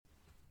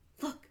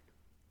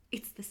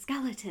It's the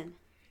skeleton.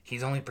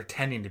 He's only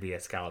pretending to be a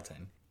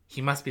skeleton.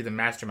 He must be the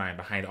mastermind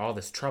behind all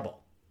this trouble.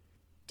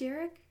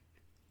 Derek,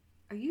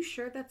 are you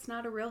sure that's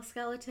not a real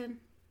skeleton?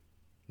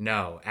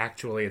 No,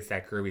 actually it's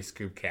that Groovy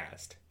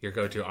Scoopcast, your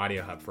go-to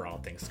audio hub for all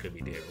things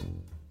Scooby-Doo.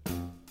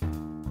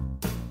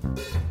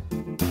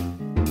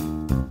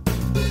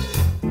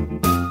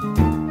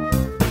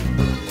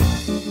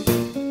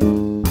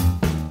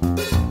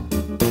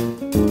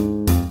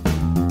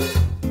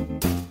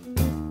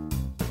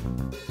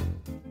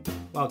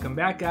 Welcome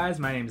back, guys.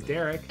 My name's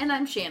Derek. And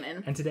I'm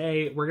Shannon. And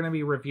today we're going to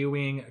be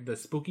reviewing The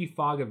Spooky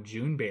Fog of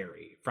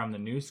Juneberry from the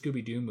new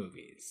Scooby-Doo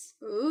movies.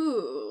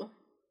 Ooh.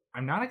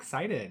 I'm not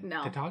excited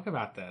to talk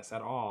about this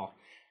at all.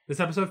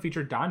 This episode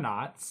featured Don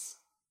Knotts.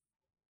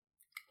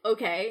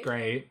 Okay.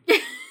 Great.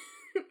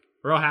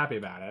 We're all happy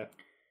about it.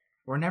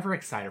 We're never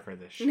excited for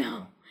this show.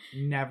 No.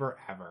 Never,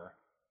 ever.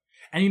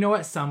 And you know,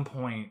 at some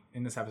point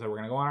in this episode, we're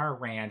going to go on our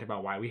rant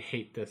about why we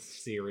hate this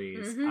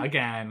series.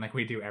 Again, like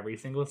we do every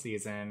single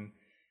season.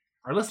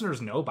 Our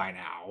listeners know by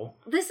now.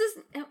 This is...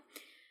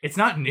 It's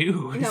not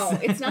news. No,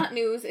 it's not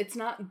news. It's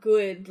not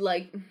good.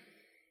 Like...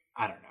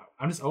 I don't know.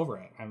 I'm just over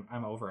it.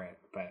 I'm over it.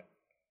 But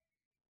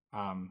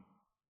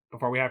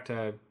before we have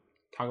to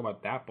talk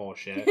about that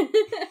bullshit,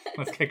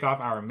 let's kick off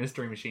our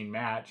Mystery Machine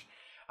match.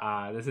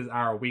 This is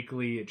our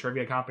weekly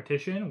trivia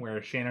competition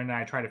where Shannon and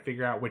I try to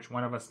figure out which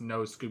one of us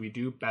knows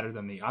Scooby-Doo better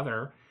than the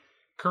other.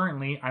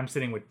 Currently, I'm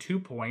sitting with 2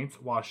 points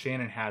while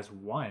Shannon has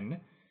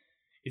 1.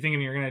 You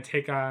thinking you're going to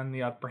take on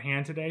the upper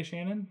hand today,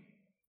 Shannon?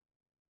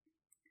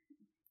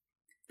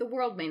 The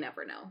world may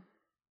never know.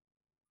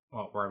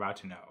 Well, we're about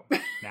to know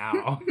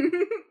now.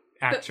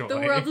 Actually.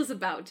 The world is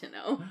about to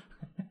know.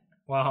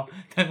 Well,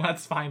 then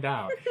let's find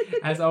out.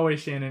 As always,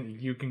 Shannon,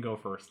 you can go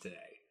first today.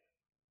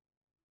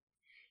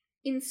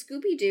 In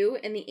Scooby-Doo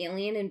and the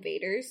Alien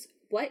Invaders,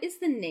 what is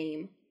the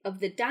name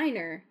of the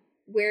diner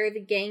where the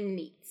gang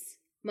meets?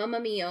 Mamma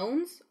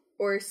Mione's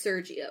or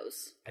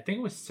Sergio's? I think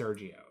it was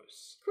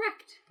Sergio's.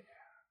 Correct.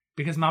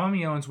 Because Mamma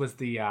Mione's was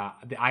the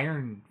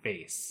Iron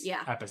Face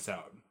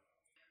episode.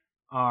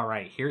 All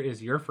right, here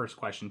is your first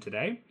question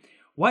today.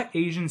 What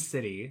Asian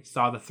city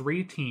saw the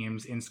 3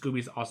 teams in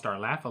Scooby's All-Star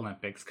Laugh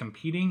Olympics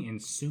competing in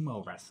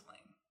sumo wrestling?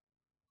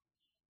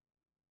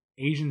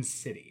 Asian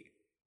city.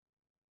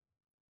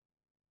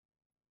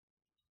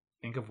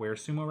 Think of where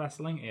sumo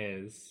wrestling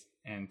is,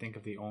 and think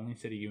of the only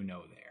city you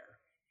know there.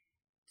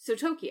 So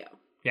Tokyo.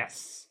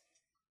 Yes.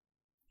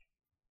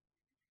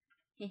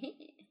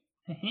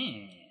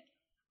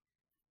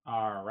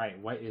 All right,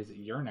 what is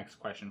your next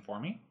question for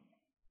me?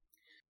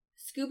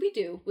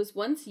 Scooby-Doo was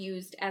once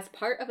used as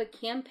part of a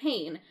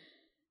campaign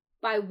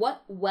by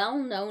what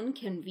well-known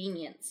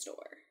convenience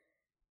store?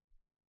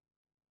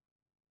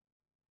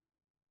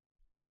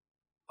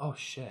 Oh,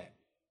 shit.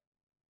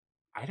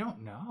 I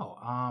don't know.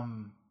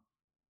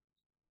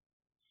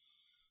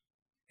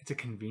 It's a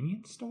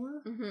convenience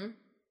store? Mm-hmm.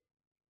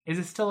 Is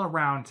it still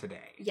around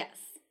today? Yes.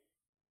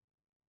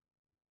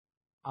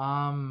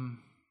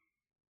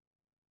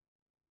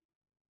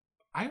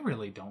 I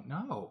really don't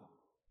know.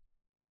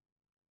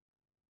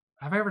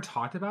 Have I ever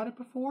talked about it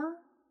before?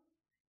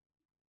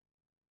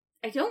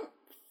 I don't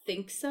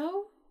think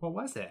so. What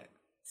was it?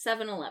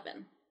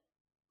 7-Eleven.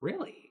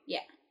 Really?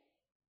 Yeah.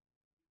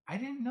 I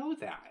didn't know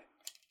that.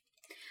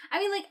 I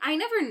mean, like, I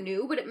never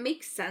knew, but it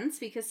makes sense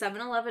because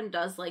 7-Eleven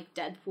does, like,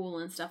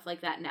 Deadpool and stuff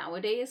like that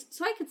nowadays.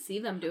 So I could see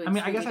them doing I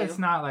mean, Scooby-Doo. I guess it's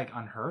not, like,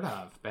 unheard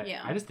of, but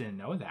yeah. I just didn't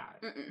know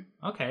that. Mm-mm.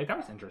 Okay, that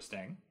was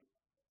interesting.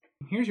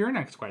 Here's your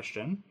next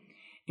question.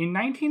 In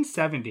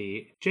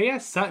 1970,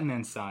 J.S. Sutton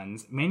and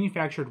Sons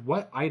manufactured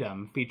what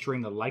item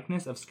featuring the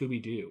likeness of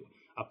Scooby-Doo?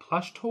 A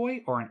plush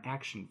toy or an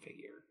action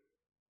figure?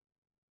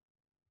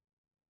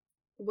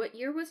 What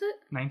year was it?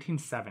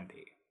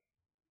 1970.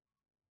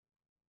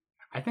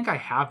 I think I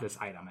have this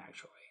item,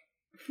 actually.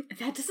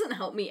 That doesn't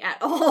help me at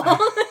all.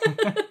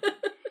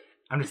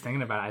 I'm just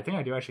thinking about it. I think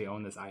I do actually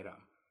own this item.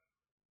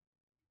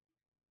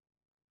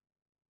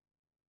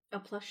 A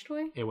plush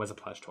toy? It was a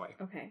plush toy.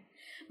 Okay.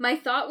 My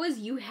thought was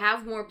you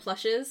have more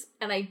plushes,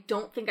 and I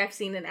don't think I've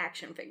seen an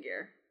action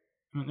figure.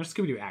 I mean, there's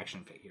Scooby-Doo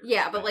action figures.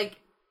 Yeah, but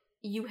like,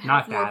 you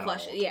have more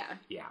plushes. Old. Yeah.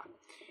 Yeah.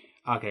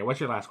 Okay, what's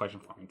your last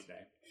question for me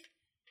today?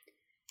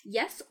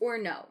 Yes or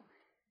no?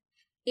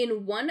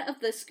 In one of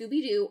the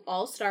Scooby-Doo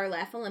All-Star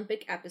Laugh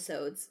Olympic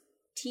episodes,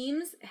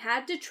 teams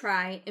had to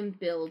try and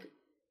build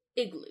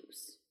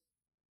igloos.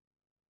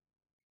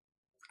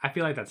 I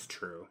feel like that's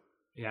true.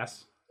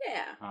 Yes?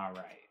 Yeah. All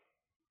right.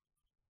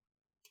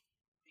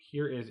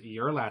 Here is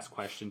your last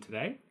question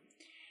today.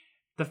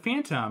 The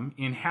Phantom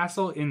in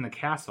Hassle in the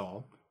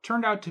Castle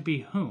turned out to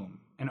be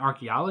whom? An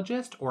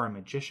archaeologist or a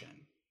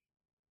magician?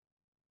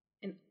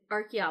 An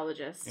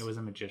archaeologist. It was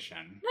a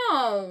magician.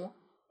 No.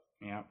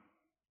 Yep.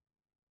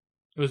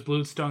 It was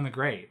Bluestone the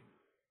Great.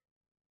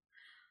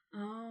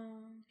 Oh.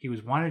 He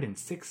was wanted in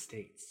 6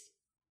 states.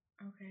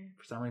 Okay.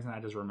 For some reason, I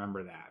just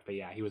remember that. But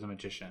yeah, he was a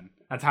magician.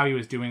 That's how he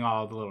was doing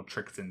all the little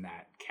tricks in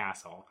that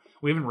castle.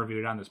 We haven't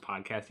reviewed it on this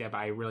podcast yet, but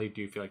I really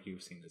do feel like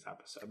you've seen this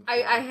episode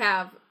before. I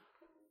have.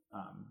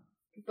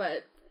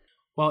 But...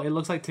 Well, it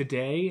looks like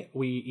today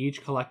we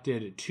each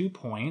collected 2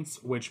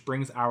 points, which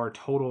brings our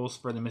totals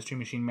for the Mystery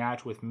Machine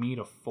match with me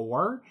to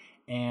 4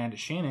 and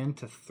Shannon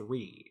to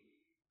 3.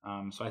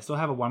 So I still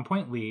have a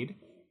 1-point lead.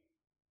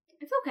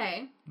 It's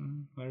okay.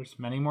 There's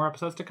many more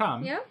episodes to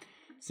come. Yep.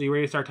 So you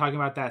ready to start talking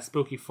about that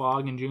spooky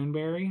fog in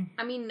Juneberry?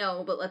 I mean,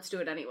 no, but let's do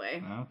it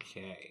anyway.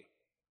 Okay.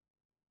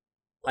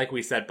 Like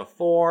we said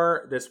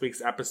before, this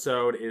week's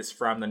episode is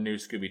from the new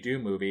Scooby-Doo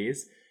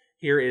movies.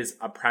 Here is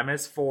a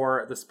premise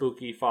for the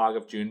spooky fog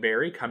of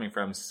Juneberry coming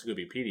from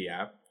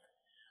Scoobypedia.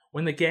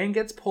 When the gang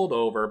gets pulled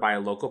over by a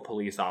local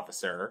police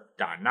officer,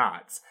 Don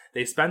Knotts,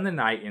 they spend the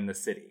night in the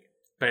city.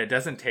 But it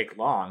doesn't take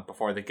long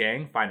before the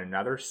gang find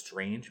another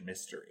strange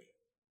mystery.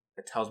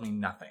 It tells me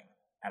nothing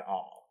at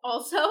all.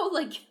 Also,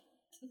 like,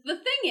 the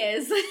thing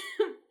is,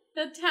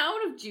 the town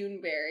of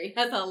Juneberry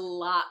has a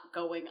lot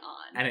going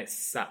on. And it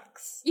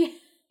sucks. Yeah.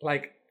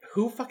 Like,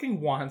 who fucking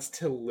wants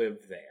to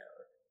live there?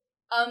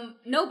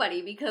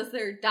 Nobody, because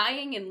they're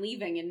dying and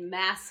leaving in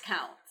mass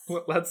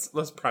counts.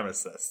 Let's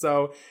premise this.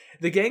 So,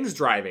 the gang's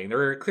driving.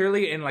 They're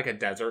clearly in, like, a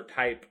desert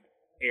type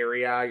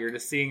area. You're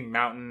just seeing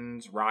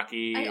mountains,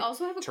 rocky I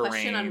also have a terrain.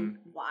 question on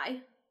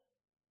why.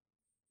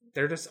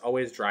 They're just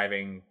always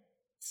driving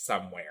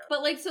somewhere.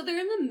 But, like, so they're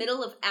in the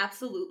middle of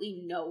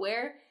absolutely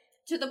nowhere,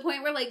 to the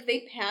point where, like,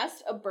 they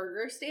passed a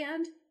burger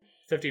stand.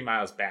 50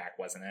 miles back,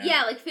 wasn't it?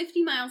 Yeah, like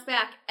 50 miles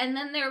back. And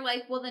then they're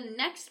like, well, the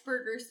next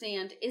burger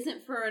stand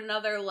isn't for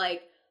another,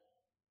 like,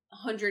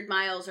 100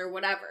 miles or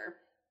whatever.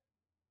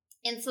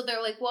 And so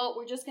they're like, well,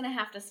 we're just going to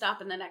have to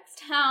stop in the next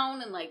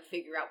town and, like,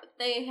 figure out what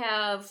they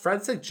have.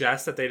 Fred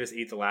suggests that they just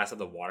eat the last of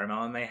the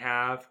watermelon they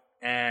have.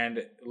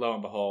 And lo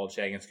and behold,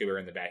 Shaggy and Scooby are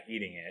in the back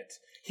eating it.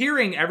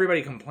 Hearing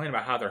everybody complain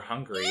about how they're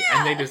hungry, Yeah.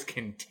 and they just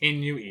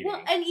continue eating.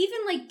 Well, and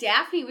even, like,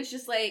 Daphne was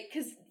just like,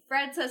 because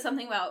Fred says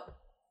something about,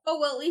 oh,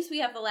 well, at least we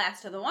have the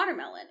last of the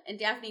watermelon. And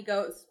Daphne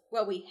goes,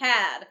 well, we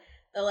had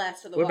the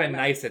last of the Would have watermelon.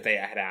 been nice if they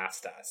had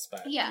asked us,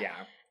 but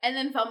yeah. And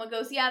then Velma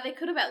goes, yeah, they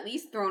could have at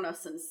least thrown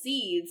us some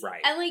seeds.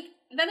 Right. And, like,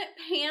 then it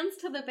pans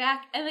to the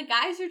back, and the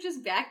guys are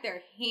just back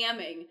there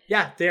hamming.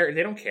 Yeah, they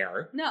don't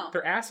care. No.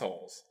 They're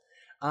assholes.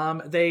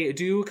 They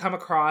do come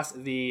across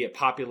the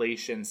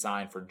population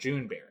sign for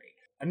Juneberry.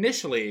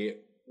 Initially,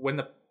 when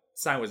the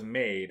sign was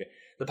made,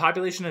 the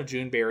population of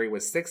Juneberry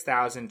was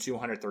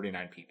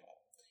 6,239 people.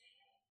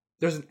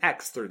 There's an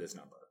X through this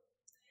number.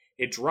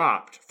 It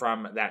dropped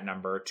from that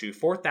number to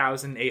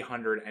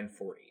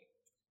 4,840.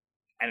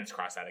 And it's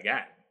crossed out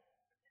again.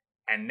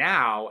 And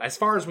now, as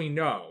far as we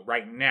know,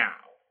 right now,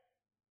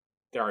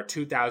 there are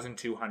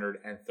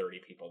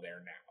 2,230 people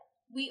there now.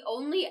 We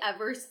only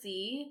ever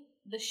see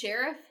the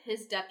sheriff,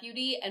 his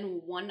deputy,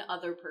 and one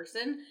other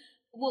person.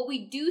 Well,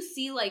 we do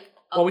see, like,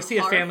 we see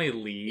a family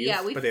leave,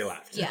 but they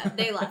left. Yeah,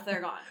 they left.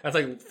 They're gone. That's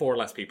like 4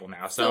 less people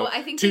now. So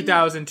I think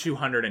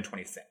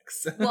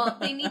 2,226. Well,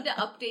 they need to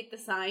update the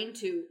sign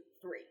to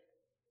 3.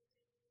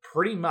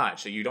 Pretty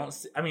much. You don't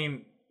see, I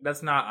mean,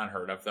 that's not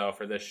unheard of, though,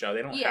 for this show.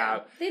 They don't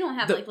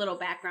have like, little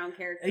background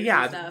characters.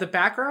 Yeah, and stuff. the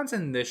backgrounds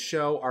in this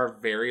show are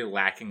very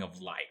lacking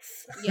of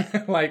life.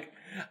 Yeah. Like,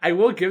 I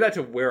will give that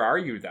to Where Are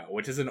You, though,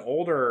 which is an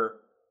older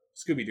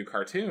Scooby-Doo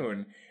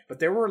cartoon, but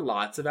there were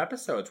lots of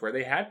episodes where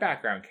they had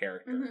background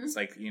characters. Mm-hmm.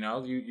 Like,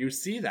 you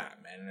see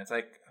them, and it's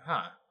like,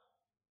 huh.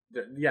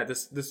 Yeah,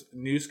 this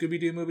new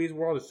Scooby-Doo movies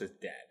world is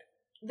just dead.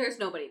 There's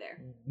nobody there.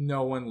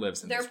 No one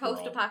lives in They're this world.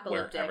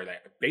 post-apocalyptic. Wherever they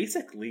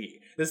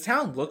basically, this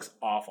town looks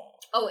awful.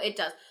 Oh, it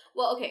does.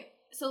 Well, okay,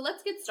 so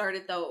let's get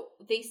started, though.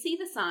 They see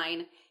the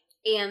sign,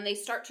 and they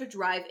start to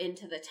drive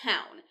into the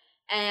town.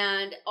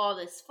 And all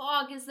this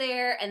fog is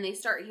there, and they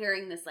start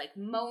hearing this, like,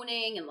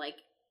 moaning and, like,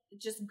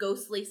 just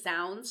ghostly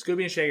sounds.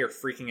 Scooby and Shaggy are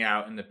freaking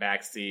out in the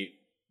backseat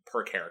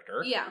per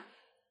character. Yeah.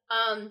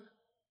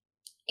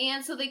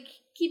 And so they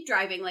keep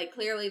driving. Like,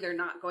 clearly they're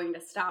not going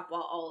to stop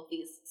while all of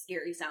these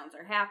scary sounds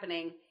are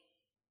happening.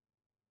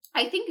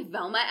 I think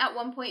Velma at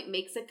one point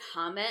makes a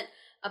comment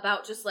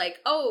about just like,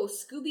 oh,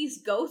 Scooby's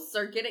ghosts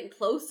are getting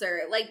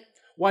closer. Like,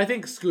 well, I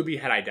think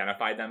Scooby had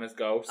identified them as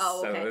ghosts.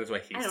 Oh, okay. So that's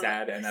what he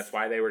said, and that's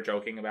why they were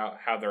joking about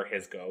how they're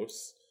his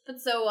ghosts. But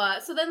so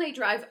then they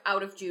drive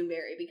out of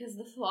Juneberry because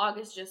the fog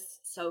is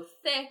just so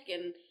thick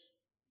and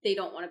they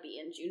don't want to be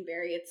in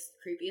Juneberry. It's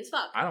creepy as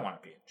fuck. I don't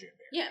want to be in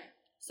Juneberry. Yeah.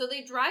 So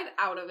they drive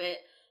out of it.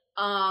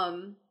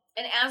 And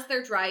as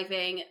they're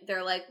driving,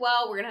 they're like,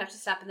 well, we're going to have to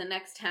stop in the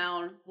next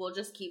town. We'll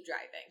just keep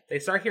driving. They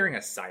start hearing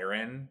a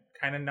siren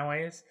kind of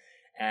noise,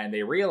 and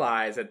they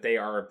realize that they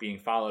are being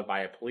followed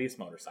by a police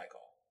motorcycle.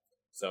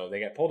 So they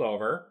get pulled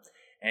over,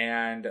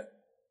 and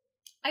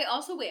I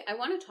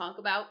want to talk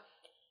about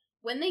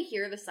when they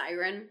hear the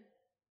siren,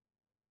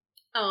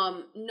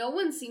 no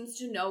one seems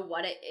to know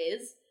what it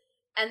is.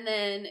 And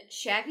then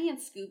Shaggy and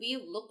Scooby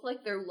look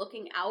like they're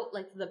looking out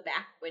like the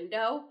back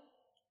window,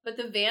 but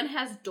the van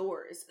has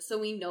doors, so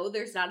we know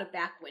there's not a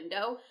back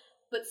window.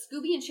 But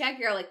Scooby and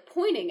Shaggy are like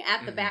pointing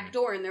at the back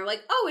door, and they're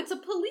like, "Oh, it's a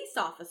police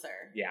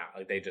officer." Yeah,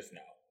 like they just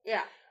know.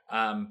 Yeah.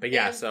 But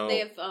yeah, and so they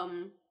have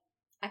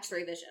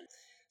X-ray vision.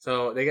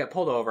 So they get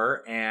pulled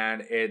over,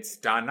 and it's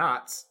Don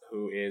Knotts,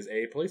 who is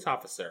a police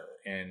officer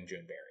in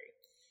Juneberry.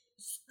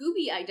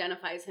 Scooby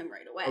identifies him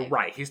right away.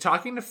 Right. He's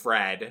talking to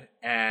Fred,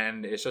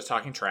 and it's just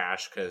talking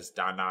trash because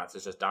Don Knotts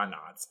is just Don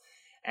Knotts.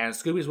 And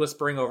Scooby's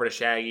whispering over to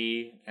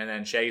Shaggy, and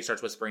then Shaggy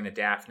starts whispering to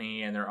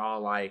Daphne, and they're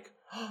all like,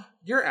 oh,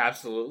 you're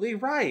absolutely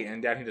right.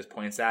 And Daphne just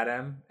points at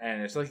him,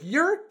 and it's like,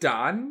 you're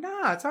Don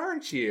Knotts,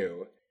 aren't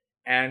you?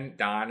 And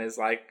Don is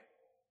like,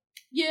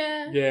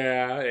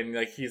 yeah, and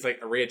like he's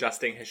like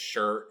readjusting his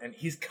shirt, and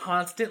he's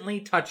constantly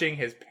touching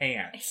his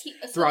pants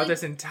throughout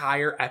this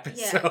entire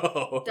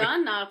episode. Yeah.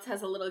 Don Knotts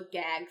has a little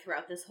gag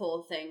throughout this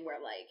whole thing where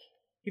like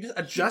he just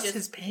adjusts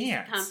his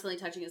pants. He's constantly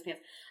touching his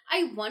pants.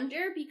 I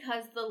wonder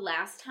because the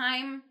last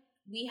time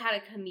we had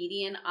a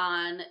comedian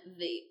on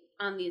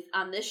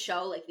this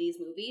show, like these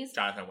movies,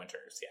 Jonathan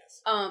Winters,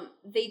 yes.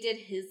 They did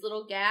his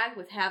little gag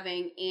with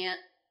having Aunt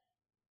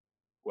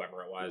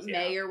whoever it was,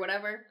 May or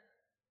whatever.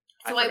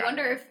 So I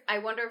wonder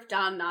if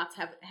Don Knotts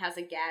has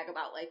a gag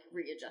about like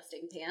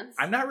readjusting pants.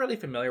 I'm not really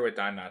familiar with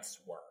Don Knotts'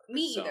 work.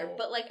 Me either,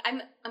 but like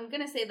I'm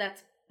gonna say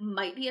that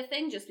might be a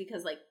thing just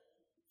because like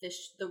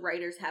the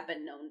writers have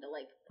been known to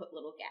like put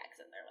little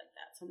gags in there like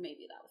that, so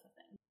maybe that was a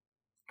thing.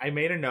 I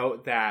made a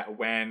note that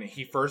when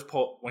he first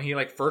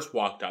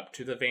walked up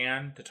to the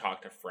van to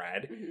talk to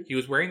Fred, he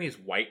was wearing these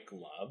white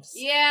gloves.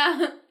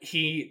 Yeah,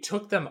 he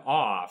took them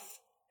off.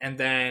 And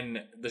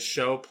then the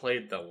show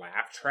played the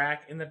laugh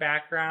track in the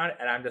background,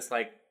 and I'm just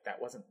like,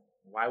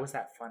 why was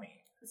that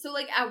funny? So,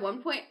 like, at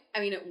one point, I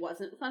mean, it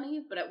wasn't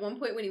funny, but at one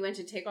point when he went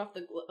to take off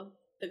the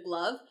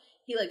glove,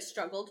 he, like,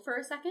 struggled for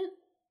a second.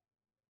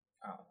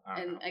 Oh,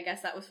 I don't know. I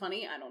guess that was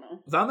funny. I don't know.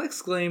 Thumb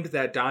exclaimed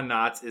that Don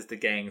Knotts is the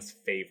gang's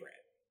favorite.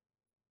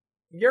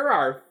 You're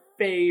our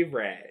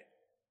favorite.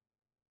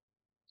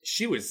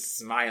 She was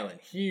smiling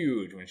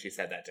huge when she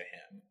said that to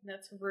him.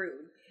 That's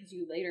rude, because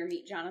you later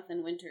meet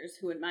Jonathan Winters,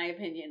 who, in my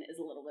opinion, is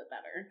a little bit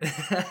better.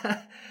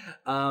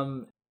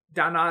 Don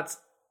Knotts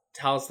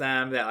tells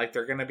them that like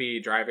they're going to be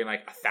driving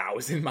like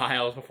 1,000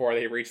 miles before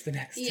they reach the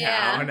next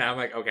town. And I'm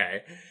like,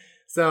 okay.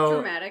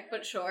 So dramatic,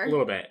 but sure. A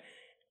little bit.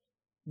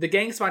 The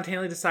gang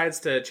spontaneously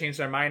decides to change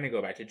their mind and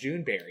go back to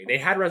Juneberry. They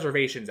had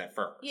reservations at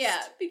first. Yeah,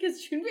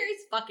 because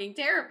Juneberry's fucking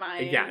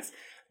terrifying. Yes.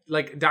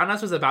 Like, Don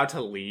Knotts was about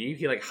to leave.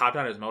 He, like, hopped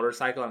on his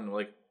motorcycle and,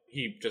 like,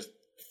 he just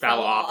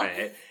fell off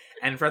it.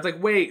 And Fred's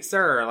like, wait,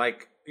 sir,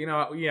 like, you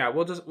know, yeah,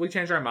 we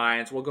changed our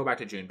minds. We'll go back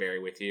to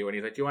Juneberry with you. And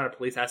he's like, do you want a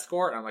police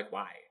escort? And I'm like,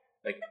 why?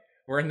 Like,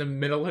 we're in the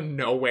middle of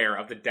nowhere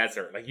of the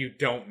desert. Like, you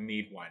don't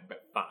need one,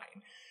 but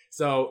fine.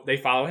 So they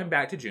follow him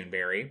back to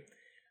Juneberry.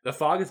 The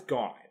fog is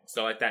gone.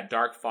 So, like, that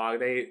dark fog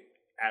they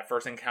at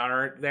first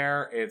encountered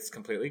there, it's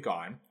completely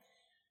gone.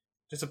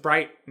 Just a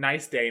bright,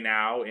 nice day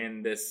now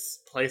in this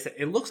place.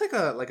 It looks like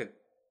a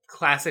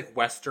classic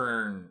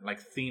Western,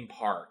 like, theme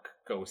park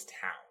ghost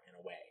town in a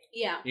way.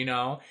 Yeah. You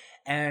know?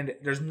 And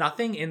there's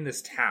nothing in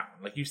this town.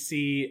 Like, you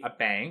see a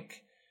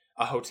bank,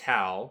 a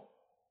hotel.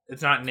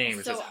 It's not named,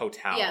 it's just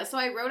hotel. Yeah, so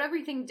I wrote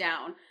everything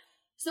down.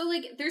 So,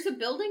 like, there's a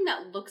building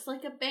that looks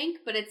like a bank,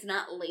 but it's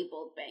not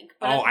labeled bank.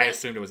 But I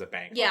assumed it was a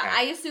bank. Yeah, okay.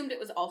 I assumed it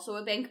was also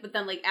a bank, but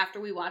then, like, after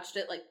we watched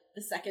it, like,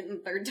 the second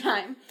and third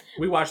time.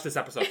 We watched this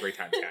episode 3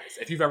 times, guys.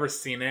 If you've ever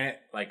seen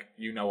it, like,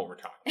 you know what we're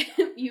talking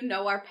about. You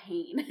know our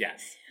pain.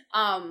 Yes.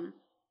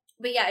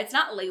 But yeah, it's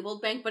not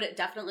labeled bank, but it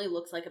definitely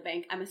looks like a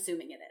bank. I'm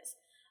assuming it is.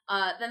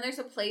 Then there's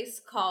a place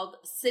called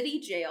City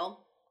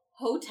Jail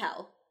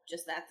Hotel.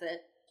 Just that's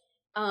it.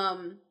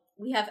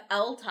 We have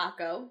El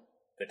Taco.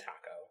 The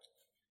taco.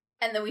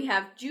 And then we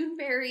have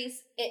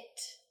Juneberry's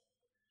It.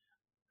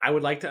 I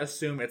would like to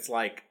assume it's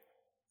like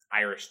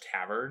Irish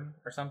Tavern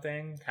or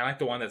something. Kind of like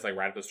the one that's like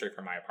right up the street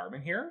from my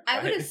apartment here.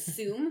 I would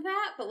assume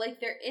that, but like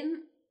they're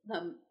in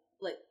the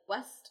like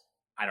west.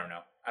 I don't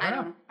know. I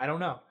don't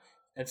know.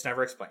 It's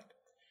never explained.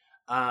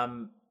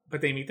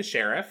 But they meet the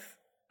sheriff.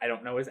 I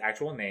don't know his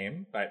actual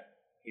name, but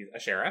he's a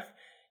sheriff.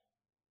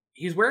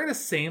 He's wearing the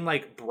same,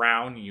 like,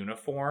 brown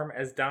uniform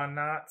as Don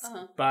Knotts,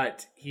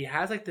 but he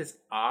has, like, this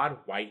odd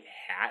white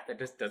hat that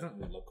just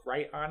doesn't look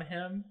right on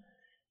him.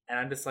 And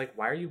I'm just like,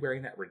 why are you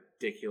wearing that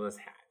ridiculous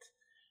hat?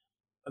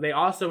 They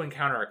also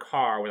encounter a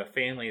car with a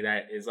family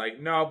that is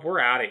like, nope, we're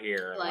out of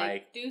here.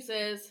 Like,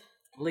 deuces.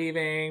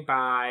 Leaving,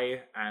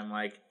 bye. I'm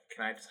like,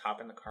 can I just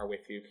hop in the car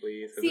with you,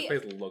 please? Because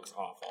this place looks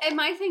awful. And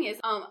my thing is,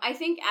 I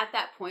think at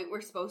that point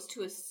we're supposed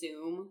to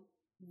assume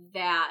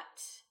that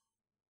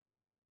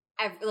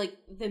like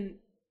the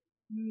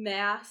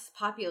mass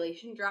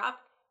population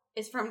drop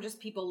is from just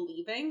people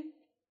leaving.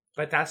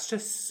 But that's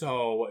just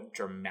so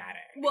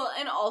dramatic. Well,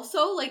 and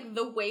also like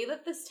the way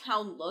that this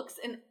town looks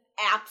and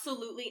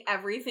absolutely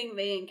everything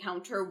they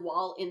encounter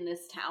while in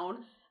this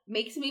town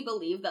makes me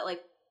believe that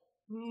like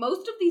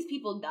most of these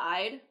people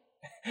died.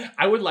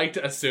 I would like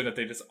to assume that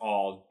they just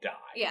all died.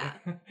 Yeah.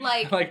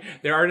 Like like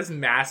there are just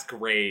mass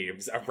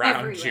graves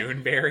around everywhere.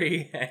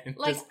 Juneberry and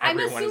like just I'm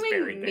everyone is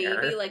assuming buried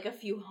there. maybe like a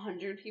few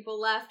hundred people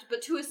left,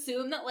 but to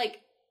assume that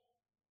like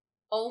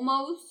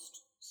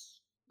almost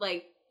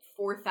like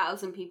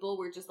 4,000 people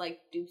were just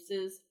like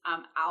deuces,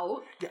 I'm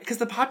out. Yeah, because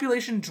the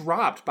population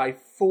dropped by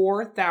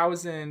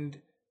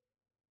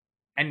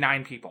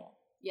 4,009 people.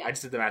 Yeah. I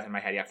just did the math in my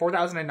head. Yeah,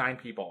 4,009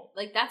 people.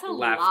 Like that's a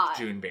left lot.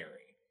 Juneberry.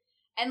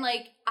 And,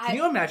 like, Can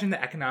you imagine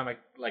the economic,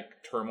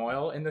 like,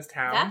 turmoil in this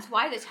town? That's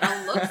why the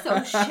town looks so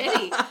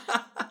shitty.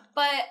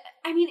 But,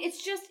 I mean,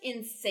 it's just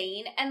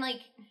insane. And,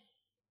 like,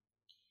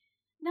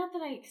 not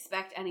that I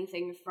expect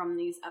anything from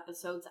these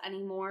episodes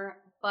anymore,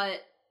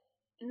 but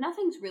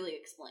nothing's really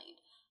explained.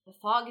 The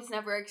fog is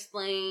never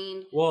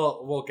explained.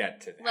 Well, we'll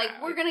get to that.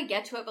 Like, we're gonna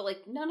get to it, but,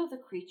 like, none of the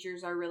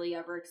creatures are really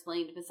ever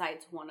explained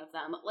besides one of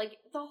them. Like,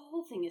 the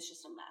whole thing is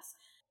just a mess.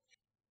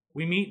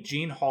 We meet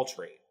Gene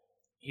Haltry.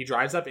 He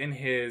drives up in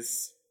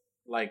his,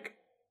 like,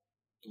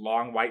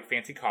 long, white,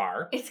 fancy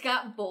car. It's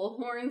got bull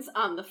horns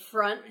on the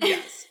front.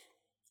 Yes.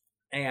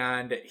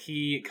 And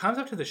he comes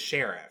up to the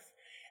sheriff,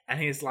 and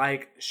he's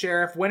like,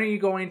 Sheriff, when are you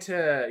going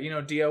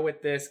to, deal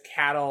with this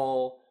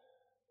cattle...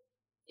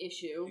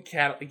 issue?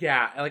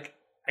 Yeah, like,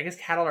 I guess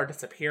cattle are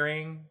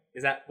disappearing.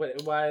 Is that what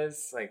it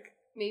was? Like...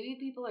 Maybe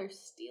people are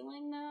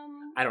stealing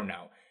them? I don't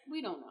know.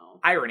 We don't know.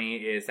 Irony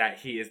is that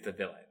he is the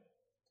villain.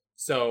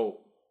 So,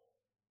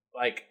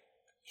 like,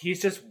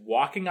 he's just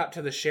walking up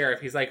to the sheriff.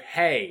 He's like,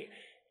 hey,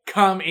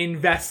 come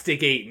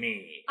investigate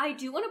me. I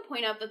do want to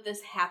point out that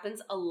this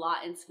happens a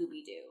lot in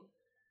Scooby-Doo.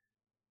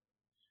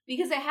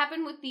 Because it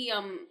happened with the,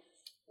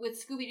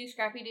 with Scooby-Doo,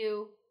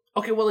 Scrappy-Doo.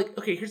 Okay, well, like,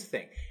 here's the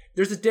thing.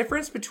 There's a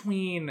difference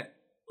between,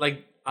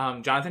 like,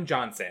 Jonathan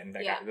Johnson,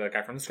 the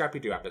guy from the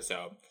Scrappy-Doo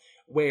episode,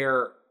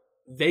 where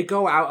they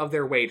go out of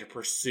their way to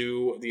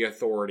pursue the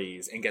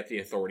authorities and get the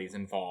authorities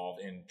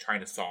involved in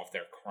trying to solve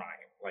their crime.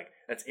 Like,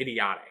 that's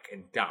idiotic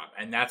and dumb.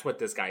 And that's what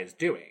this guy is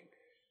doing.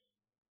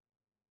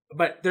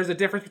 But there's a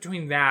difference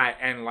between that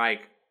and,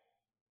 like,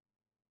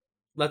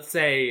 let's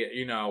say,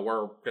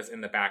 we're just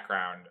in the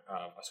background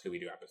of a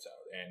Scooby-Doo episode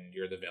and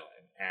you're the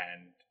villain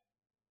and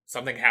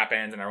something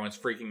happens and everyone's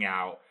freaking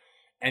out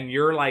and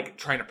you're, like,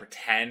 trying to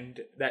pretend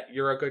that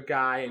you're a good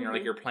guy and you're,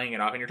 like, you're playing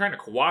it off and you're trying to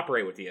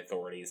cooperate with the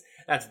authorities.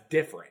 That's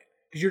different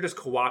because you're just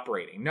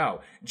cooperating. No,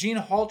 Gene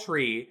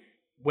Haltry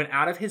went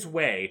out of his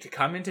way to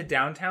come into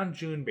downtown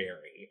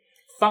Juneberry,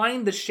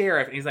 find the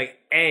sheriff, and he's like,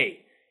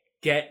 hey,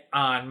 get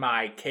on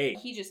my case.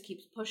 He just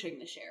keeps pushing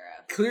the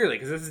sheriff. Clearly,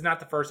 because this is not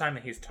the first time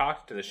that he's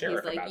talked to the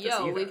sheriff about this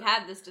either. He's like, we've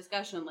had this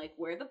discussion. Like,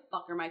 where the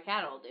fuck are my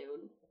cattle,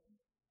 dude?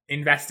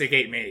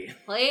 Investigate me.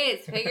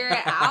 Please, figure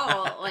it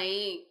out.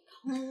 Like,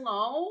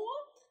 hello?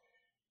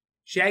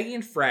 Shaggy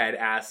and Fred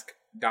ask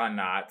Don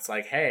Knotts,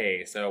 like,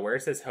 hey, so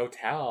where's this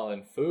hotel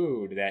and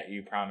food that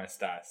you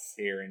promised us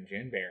here in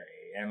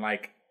Juneberry? And,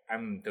 like,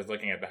 I'm just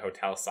looking at the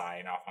hotel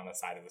sign off on the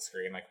side of the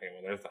screen, like, okay,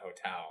 well, there's the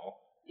hotel.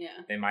 Yeah.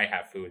 They might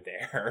have food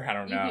there. I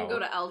don't know. You can go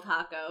to El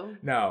Taco.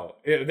 No.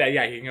 You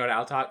can go to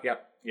El Taco.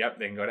 Yep,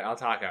 they can go to El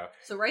Taco.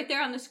 So right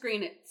there on the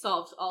screen, it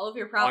solves all of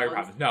your problems. All your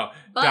problems. No.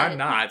 But Don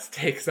Knotts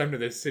takes them to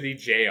the city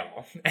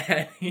jail.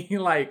 And he's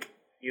like,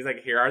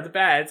 here are the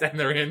beds, and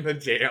they're in the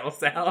jail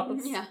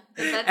cells. Yeah,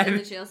 the beds in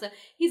the jail cell.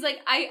 He's like,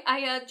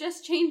 I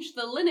just changed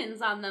the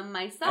linens on them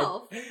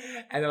myself.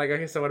 And they're like,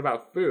 okay, so what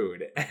about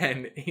food?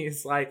 And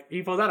he's like,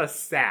 he pulls out a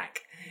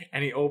sack,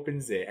 and he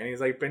opens it, and he's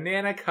like,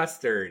 banana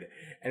custard,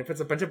 and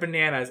puts a bunch of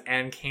bananas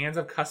and cans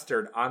of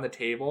custard on the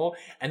table,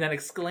 and then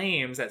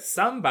exclaims that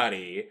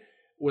somebody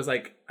was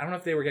like, I don't know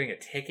if they were getting a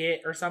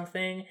ticket or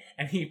something,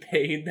 and he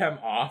paid them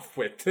off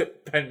with the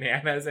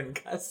bananas and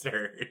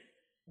custard.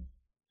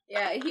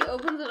 Yeah, he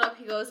opens it up.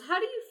 He goes, how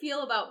do you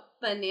feel about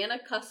banana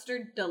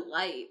custard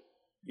delight?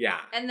 Yeah.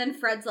 And then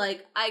Fred's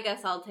like, I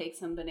guess I'll take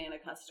some banana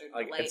custard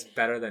delight. Like, it's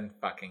better than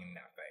fucking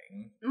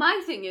nothing.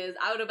 My thing is,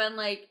 I would have been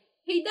like,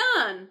 hey,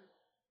 Don,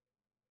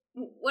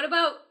 what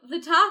about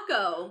the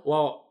taco?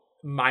 Well,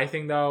 my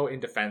thing, though, in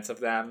defense of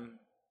them,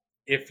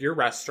 if your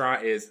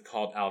restaurant is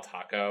called El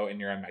Taco and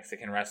you're a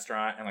Mexican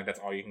restaurant and, like, that's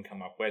all you can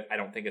come up with, I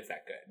don't think it's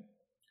that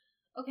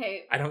good.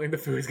 Okay. I don't think the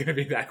food's going to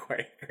be that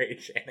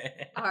great, Shannon.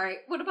 All right.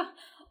 What about...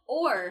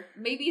 Or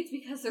maybe it's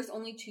because there's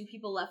only 2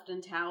 people left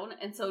in town,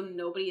 and so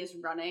nobody is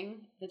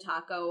running the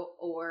taco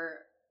or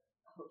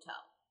hotel.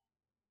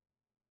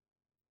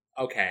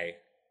 Okay.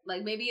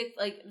 Like, maybe it's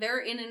like they're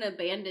in an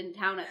abandoned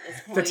town at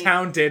this point. The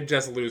town did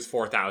just lose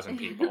 4,000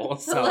 people.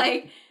 So,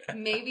 like,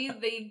 maybe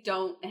they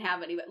don't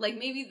have any. Like,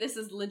 maybe this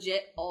is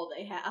legit all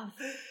they have.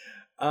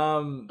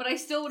 But I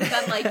still would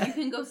have been like, you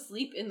can go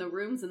sleep in the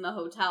rooms in the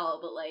hotel,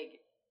 but, like,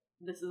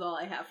 this is all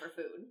I have for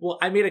food. Well,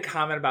 I made a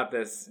comment about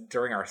this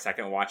during our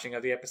second watching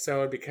of the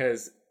episode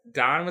because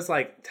Don was,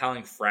 like,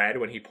 telling Fred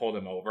when he pulled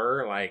him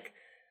over, like,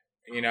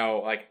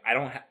 like, I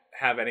don't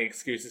have any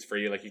excuses for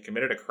you. Like, you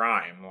committed a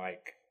crime.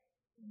 Like,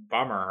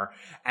 bummer.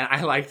 And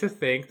I like to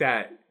think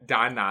that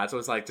Don Knotts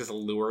was, like, just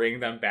luring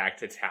them back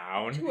to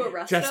town. To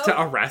arrest just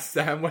to arrest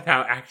them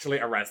without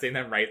actually arresting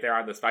them right there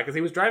on the spot. Because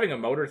he was driving a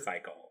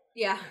motorcycle.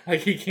 Yeah.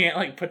 Like, he can't,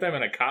 like, put them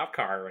in a cop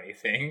car or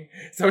anything.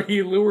 So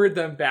he lured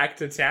them back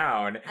to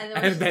town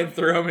and then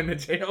threw them in the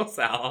jail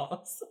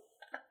cells.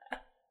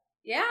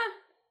 Yeah.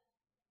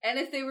 And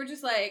if they were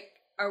just like,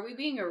 are we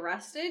being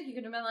arrested? He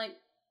could have been like,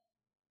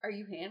 are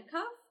you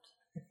handcuffed?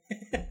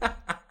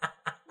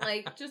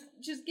 Like, just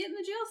get in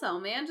the jail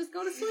cell, man. Just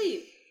go to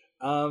sleep.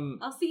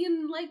 I'll see you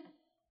in, like,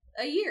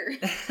 a year.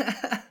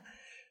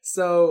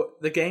 So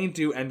the gang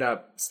do end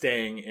up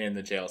staying in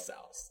the jail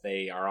cells.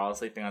 They are all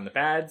sleeping on the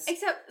beds.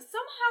 Except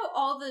somehow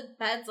all the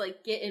beds,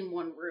 like, get in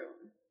one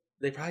room.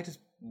 They probably just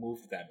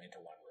moved them into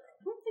one room.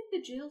 I don't think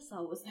the jail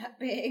cell was that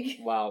big.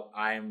 Well,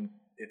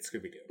 it's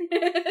Scooby-Doo.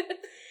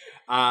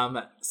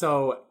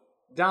 So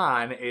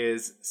Don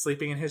is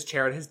sleeping in his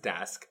chair at his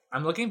desk.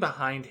 I'm looking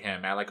behind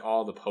him at like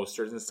all the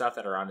posters and stuff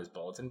that are on his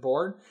bulletin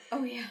board.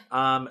 Oh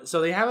yeah.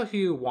 So they have a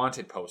few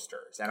wanted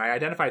posters, and I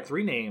identified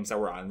 3 names that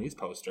were on these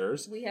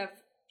posters. We have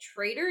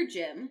Traitor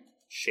Jim,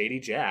 Shady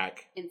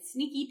Jack, and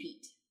Sneaky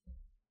Pete.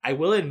 I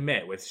will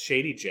admit, with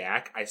Shady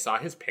Jack, I saw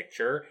his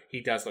picture.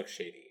 He does look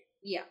shady.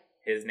 Yeah.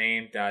 His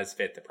name does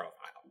fit the profile.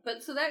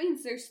 But so that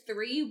means there's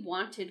 3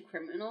 wanted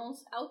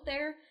criminals out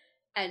there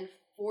and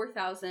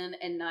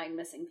 4,009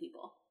 missing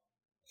people.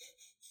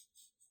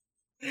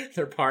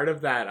 They're part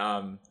of that,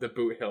 the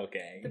Boot Hill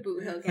gang. The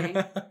Boot Hill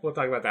gang. We'll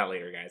talk about that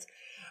later, guys.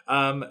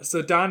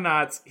 So Don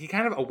Knotts, he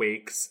kind of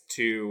awakes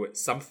to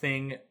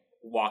something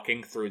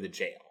walking through the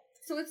jail.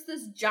 So it's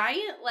this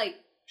giant, like...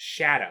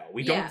 shadow.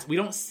 We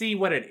don't see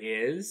what it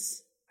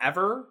is,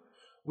 ever.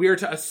 We are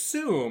to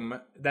assume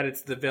that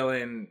it's the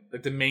villain,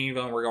 like the main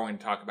villain we're going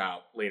to talk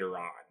about later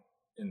on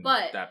in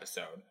the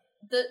episode.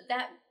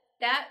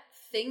 That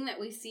thing that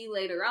we see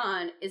later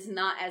on is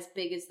not as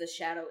big as the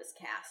shadow is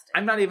casting.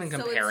 I'm not even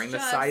comparing the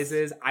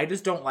sizes. I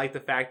just don't like the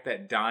fact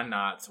that Don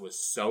Knotts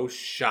was so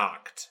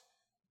shocked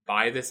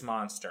by this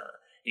monster.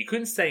 He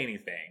couldn't say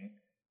anything.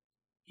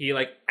 He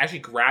like actually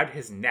grabbed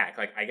his neck.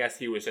 Like I guess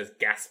he was just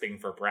gasping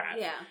for breath.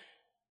 Yeah.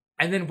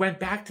 And then went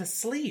back to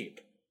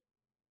sleep.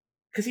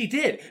 Because he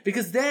did.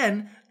 Because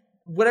then,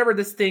 whatever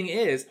this thing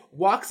is,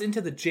 walks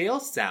into the jail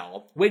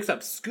cell, wakes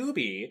up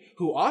Scooby,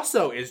 who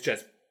also is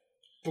just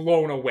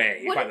blown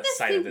away by the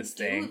sight of this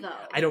thing. Though?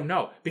 I don't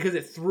know. Because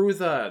it threw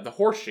the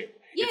horseshoe.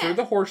 Yeah. It threw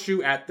the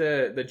horseshoe at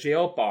the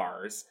jail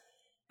bars,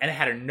 and it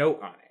had a note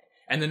on it.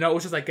 And the note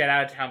was just like, get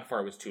out of town before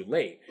it was too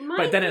late.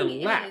 But then it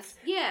left.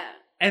 Yeah.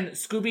 And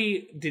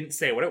Scooby didn't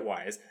say what it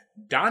was.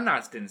 Don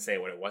Knotts didn't say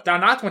what it was.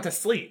 Don Knotts went to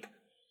sleep.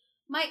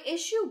 My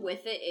issue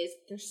with it is,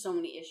 there's so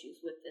many issues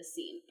with this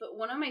scene, but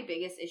one of my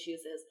biggest issues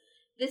is,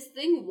 this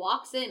thing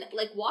walked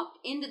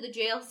into the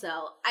jail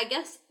cell, I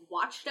guess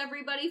watched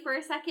everybody for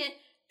a second,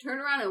 turned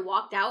around and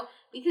walked out,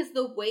 because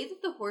the way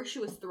that the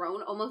horseshoe was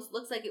thrown almost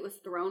looks like it was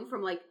thrown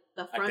from, like,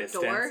 the front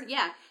door.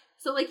 Yeah.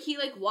 So, like, he,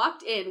 like,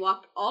 walked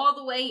all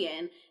the way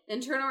in,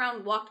 then turned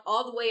around, walked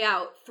all the way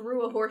out,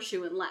 threw a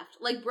horseshoe and left.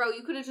 Like, bro,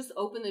 you could have just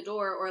opened the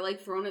door or,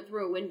 like, thrown it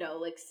through a window.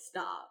 Like,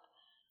 stop.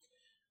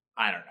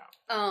 I don't know.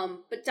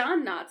 But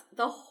Don Knotts,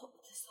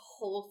 this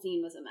whole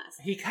scene was a mess.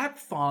 He kept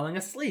falling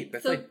asleep.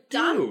 It's so like,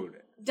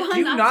 dude, do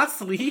you Knotts, not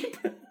sleep?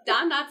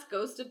 Don Knotts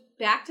goes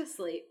back to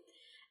sleep,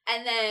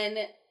 and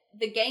then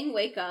the gang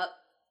wake up,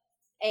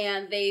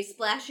 and they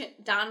splash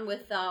Don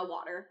with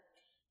water.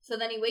 So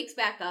then he wakes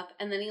back up,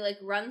 and then he, like,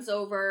 runs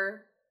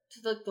over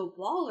to the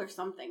wall or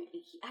something.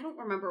 I don't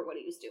remember what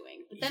he was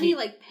doing. But then he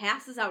like,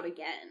 passes out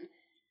again.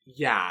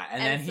 Yeah,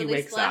 and then he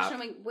wakes up. So they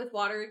splash him with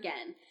water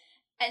again.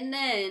 And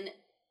then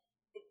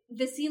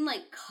the scene,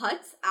 like,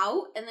 cuts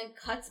out and then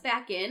cuts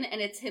back in,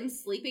 and it's him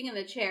sleeping in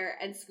the chair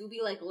and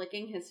Scooby, like,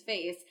 licking his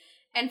face.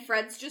 And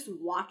Fred's just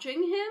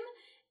watching him.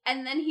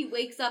 And then he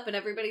wakes up and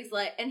everybody's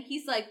like, and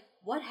he's like,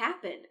 what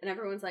happened? And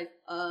everyone's like,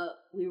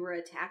 we were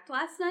attacked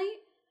last night?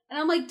 And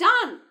I'm like,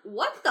 Don,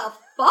 what the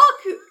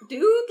fuck,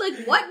 dude?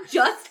 Like, what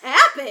just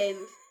happened?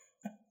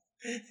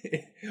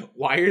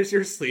 Why is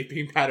your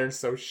sleeping pattern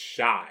so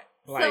shot?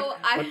 Like, so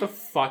what the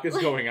fuck is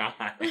going on?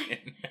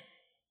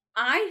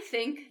 I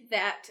think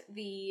that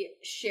the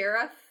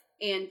sheriff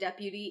and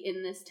deputy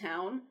in this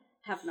town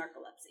have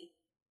narcolepsy.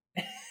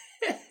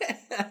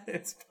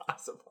 It's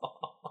possible.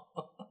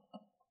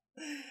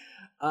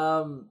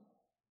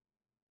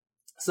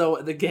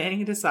 So the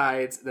gang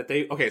decides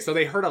that so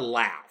they heard a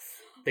laugh.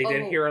 They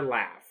did hear a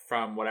laugh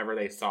from whatever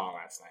they saw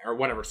last night, or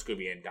whatever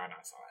Scooby and Donna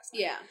saw last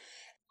night. Yeah.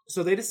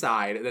 So they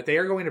decide that they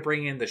are going to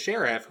bring in the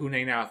sheriff, who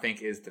they now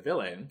think is the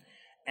villain,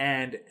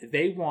 and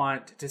they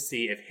want to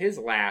see if his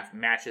laugh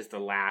matches the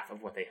laugh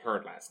of what they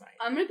heard last night.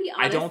 I'm going to be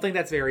honest. I don't think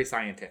that's very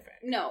scientific.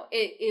 No,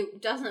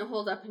 it doesn't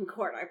hold up in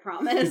court, I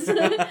promise.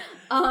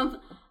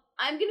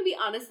 I'm going to be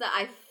honest that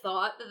I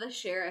thought that the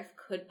sheriff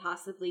could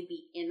possibly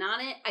be in on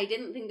it. I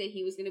didn't think that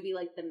he was going to be,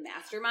 like, the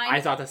mastermind. I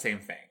thought the same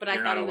thing. But I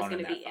thought he was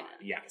going to be in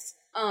it. Yes.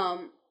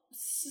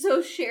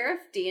 So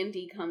Sheriff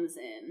Dandy comes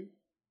in.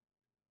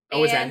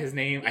 Oh, is that his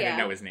name? Yeah, I didn't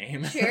know his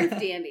name. Sheriff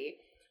Dandy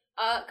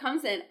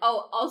comes in.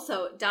 Oh,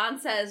 also, Don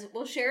says,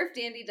 well, Sheriff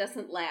Dandy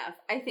doesn't laugh.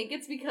 I think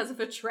it's because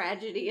of a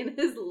tragedy in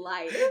his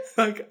life.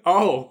 Like,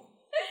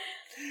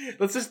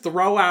 let's just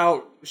throw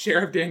out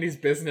Sheriff Dandy's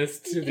business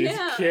to these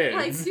kids.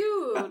 Like,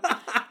 dude.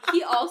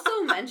 He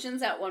also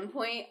mentions at one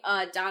point,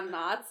 Don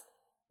Knotts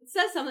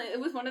says something. It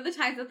was one of the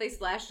times that they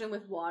splashed him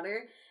with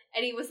water.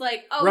 And he was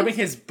like, rubbing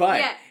his butt.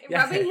 Yeah,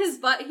 yes. Rubbing his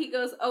butt. He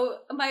goes, oh,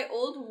 my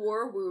old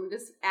war wound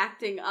is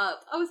acting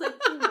up. I was like,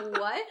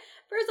 what?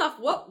 First off,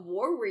 what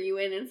war were you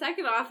in? And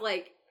second off,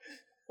 like,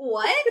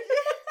 what?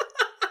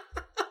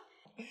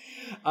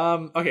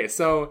 Okay,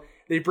 so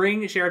they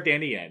bring Sheriff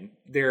Dandy in.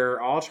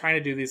 They're all trying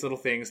to do these little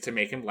things to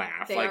make him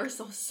laugh. They are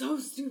so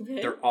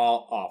stupid. They're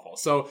all awful.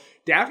 So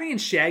Daphne and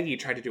Shaggy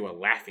tried to do a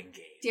laughing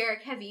game.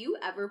 Derek, have you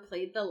ever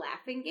played the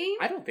laughing game?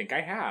 I don't think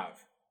I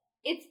have.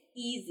 It's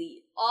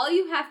easy. All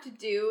you have to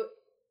do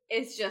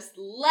is just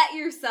let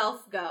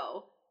yourself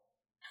go.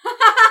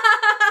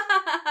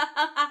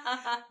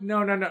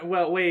 No.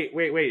 Well,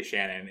 wait,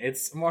 Shannon.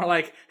 It's more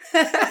like...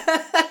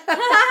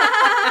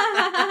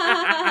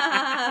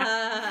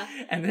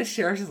 And this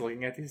sheriff is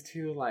looking at these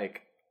two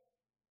like...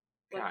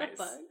 What guys. the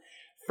fuck?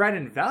 Fred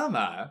and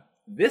Velma,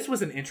 this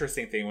was an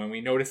interesting thing when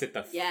we noticed it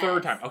the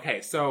third time.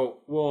 Okay, so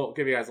we'll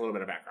give you guys a little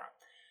bit of background.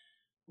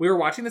 We were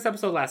watching this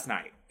episode last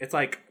night. It's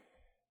like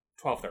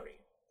 12:30.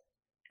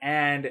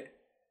 And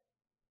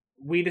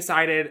we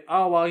decided,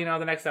 oh, well,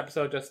 the next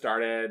episode just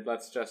started.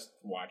 Let's just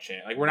watch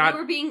it. Like, we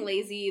were being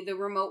lazy. The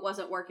remote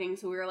wasn't working,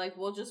 so we were like,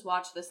 we'll just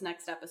watch this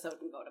next episode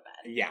and go to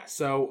bed. Yeah,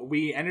 so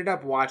we ended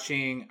up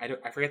watching,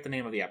 I forget the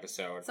name of the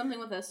episode. Something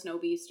with a snow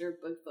beast or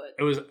Bigfoot.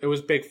 It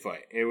was Bigfoot.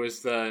 It was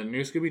the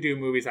new Scooby-Doo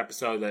movies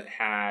episode that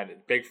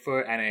had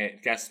Bigfoot and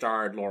it guest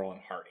starred Laurel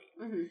and Hardy.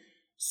 Mm-hmm.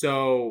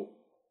 So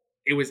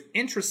it was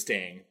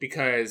interesting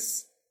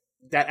because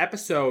that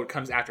episode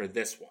comes after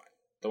this one,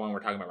 the one we're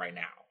talking about right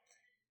now.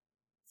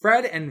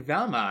 Fred and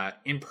Velma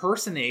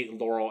impersonate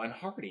Laurel and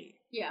Hardy.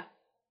 Yeah.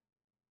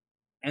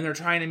 And they're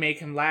trying to make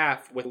him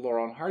laugh with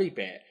Laurel and Hardy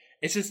bit.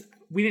 It's just,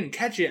 we didn't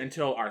catch it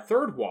until our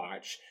third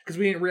watch, because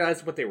we didn't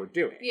realize what they were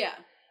doing. Yeah.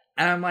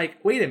 And I'm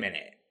like, wait a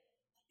minute.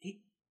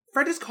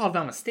 Fred just called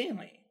Velma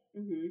Stanley.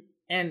 Mm-hmm.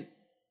 And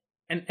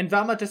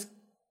Velma just,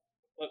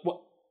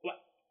 what?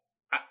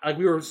 Like,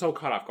 we were so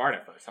caught off guard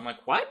at first. I'm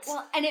like, what?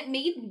 Well, and it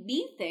made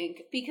me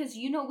think, because,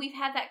 we've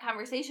had that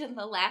conversation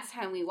the last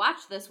time we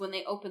watched this when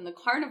they opened the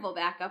carnival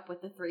back up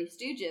with the Three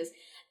Stooges,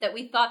 that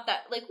we thought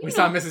that, like, we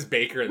saw Mrs.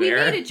 Baker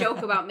there. We made a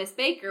joke about Miss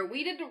Baker.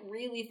 We didn't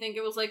really think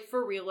it was, like,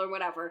 for real or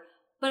whatever.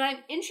 But I'm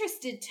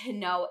interested to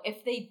know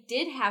if they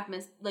did have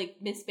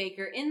Miss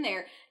Baker in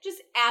there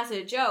just as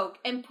a joke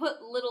and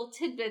put little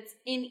tidbits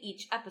in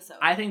each episode.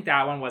 I think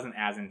that one wasn't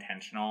as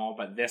intentional,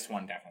 but this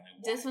one definitely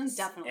was. This one's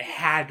definitely It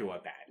had to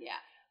have been. Yeah.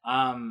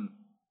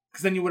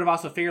 Because then you would have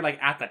also figured, like,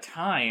 at the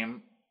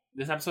time,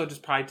 this episode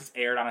probably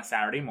aired on a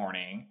Saturday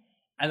morning,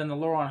 and then the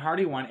Laurel and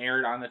Hardy one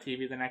aired on the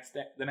TV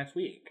the next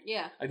week.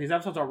 Yeah. Like, these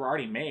episodes were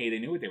already made. They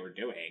knew what they were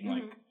doing. Mm-hmm.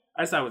 Like,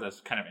 I just thought it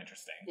was kind of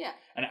interesting. Yeah.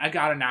 And I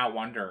gotta now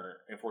wonder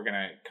if we're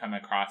gonna come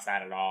across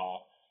that at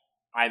all,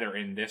 either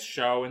in this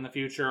show in the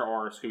future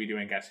or Scooby-Doo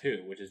and Guess Who,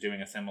 which is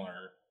doing a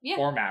similar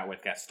format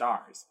with guest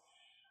stars.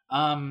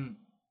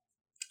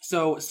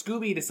 So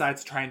Scooby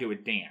decides to try and do a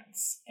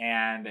dance,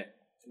 and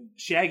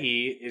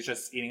Shaggy is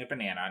just eating a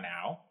banana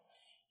now.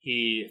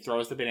 He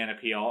throws the banana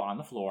peel on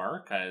the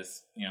floor,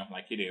 because,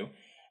 like you do.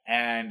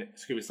 And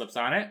Scooby slips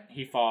on it.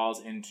 He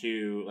falls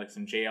into, like,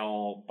 some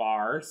jail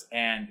bars,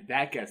 and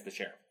that gets the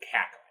sheriff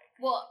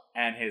cackling. Well,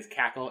 and his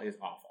cackle is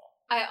awful.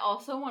 I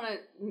also want to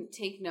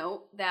take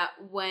note that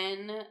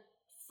when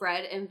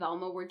Fred and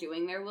Velma were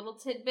doing their little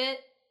tidbit,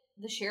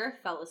 the sheriff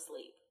fell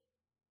asleep.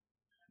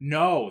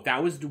 No,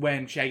 that was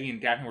when Shaggy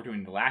and Daphne were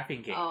doing the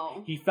laughing game.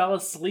 Oh. He fell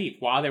asleep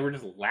while they were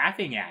just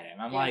laughing at him.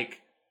 I'm like,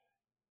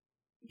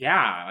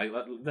 yeah, like,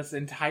 this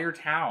entire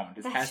town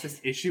just has this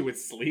issue with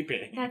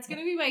sleeping. That's going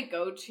to be my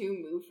go-to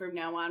move from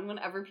now on.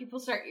 Whenever people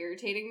start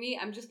irritating me,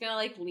 I'm just going to,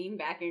 like, lean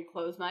back and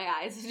close my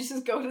eyes and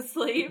just go to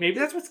sleep. Maybe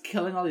that's what's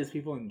killing all these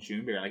people in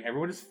Juneberry. Like,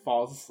 everyone just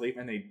falls asleep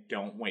and they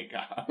don't wake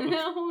up.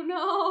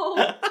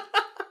 No.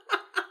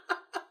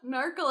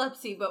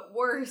 Narcolepsy, but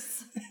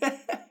worse.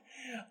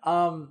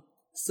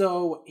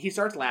 So he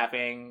starts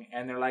laughing,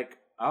 and they're like,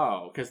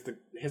 oh, because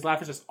his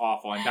laugh is just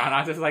awful. And Don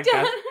Knotts is like,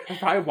 that's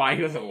probably why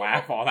he doesn't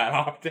laugh all that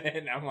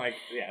often. I'm like,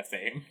 yeah,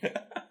 same.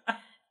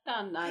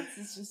 Don Knotts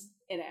is just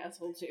an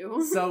asshole,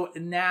 too. So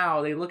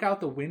now they look out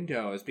the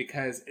windows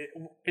because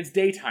it's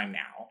daytime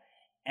now.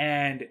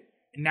 And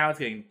now it's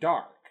getting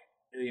dark.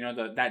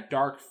 That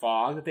dark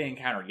fog that they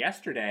encountered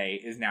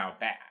yesterday is now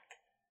back.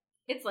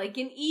 It's like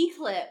an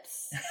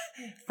eclipse.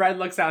 Fred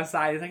looks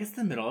outside. He's like, it's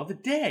the middle of the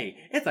day.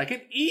 It's like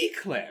an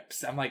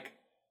eclipse. I'm like,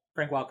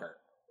 Frank Welker.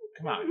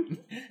 Come on.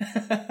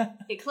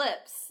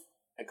 Eclipse.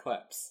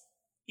 Eclipse.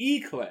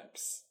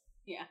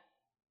 Yeah.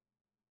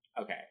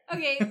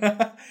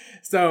 Okay.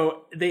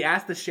 So they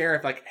asked the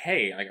sheriff, like,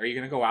 hey, like, are you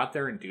going to go out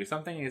there and do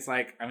something? And he's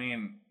like, I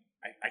mean,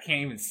 I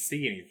can't even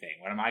see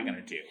anything. What am I going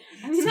to do?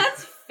 I mean,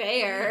 that's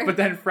fair. But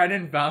then Fred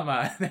and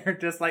Velma, they're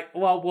just like,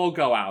 well, we'll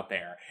go out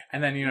there.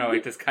 And then,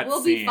 it just cuts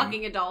We'll be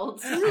fucking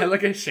adults. I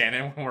look at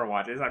Shannon when we're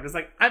watching this. I'm just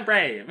like, I'm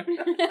brave.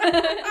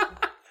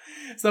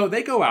 So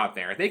they go out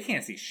there. They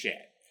can't see shit.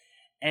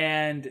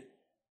 And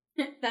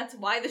that's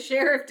why the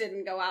sheriff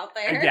didn't go out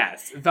there.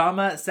 Yes.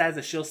 Velma says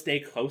that she'll stay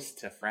close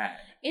to Fred.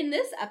 In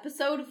this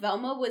episode,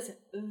 Velma was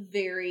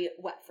very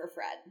wet for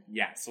Fred.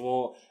 Yes.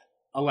 We'll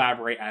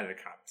elaborate as it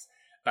comes.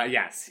 But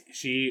yes,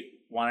 she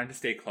wanted to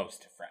stay close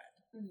to Fred.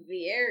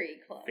 Very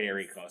close.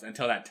 Very close.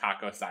 Until that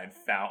taco sign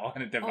fell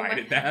and it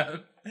divided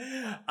them.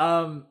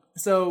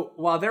 So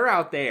while they're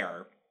out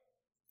there,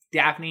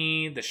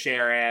 Daphne, the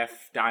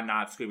sheriff, Don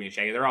Knotts, Scooby, and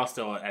Shaggy, they're all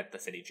still at the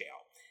city jail.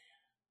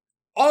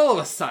 All of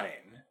a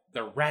sudden,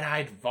 the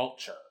red-eyed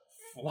vulture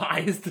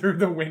flies through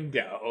the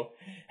window,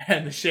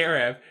 and the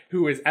sheriff,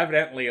 who is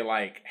evidently,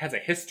 like, has a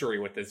history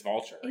with this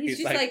vulture. He's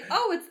just like,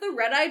 oh, it's the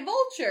red-eyed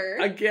vulture.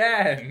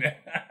 Again!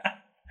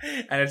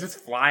 And it's just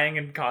flying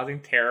and causing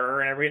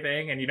terror and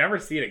everything, and you never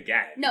see it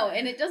again. No,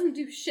 and it doesn't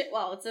do shit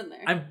while it's in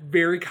there. I'm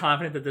very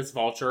confident that this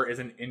vulture is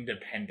an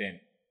independent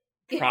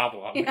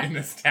problem in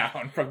this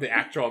town from the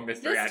actual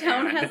mystery. This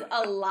town has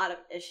a lot of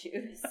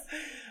issues.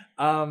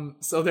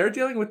 So they're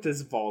dealing with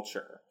this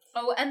vulture.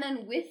 Oh, and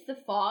then with the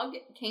fog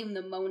came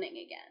the moaning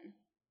again.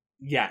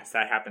 Yes,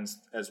 that happens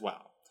as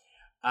well.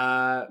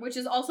 Which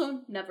is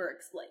also never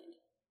explained.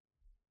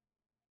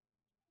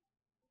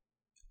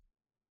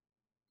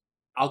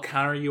 I'll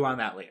counter you on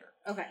that later.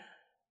 Okay.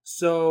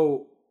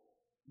 So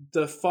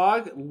the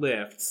fog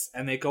lifts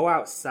and they go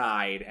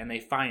outside and they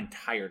find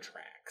tire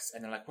tracks.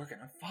 And they're like, we're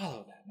going to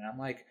follow them. And I'm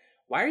like,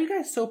 why are you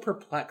guys so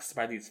perplexed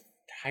by these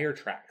tire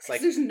tracks?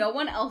 Like, there's no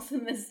one else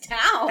in this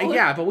town.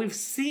 Yeah, but we've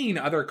seen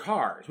other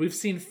cars. We've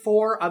seen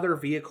 4 other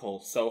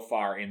vehicles so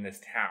far in this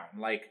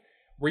town. Like,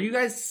 were you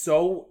guys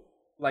so,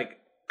 like,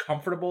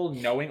 comfortable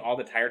knowing all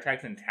the tire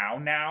tracks in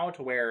town now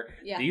to where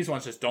these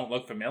ones just don't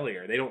look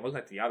familiar? They don't look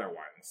like the other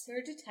ones.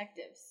 They're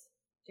detectives,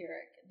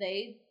 Derek.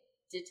 They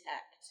detect.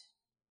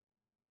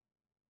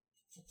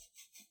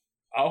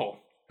 Oh,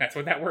 that's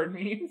what that word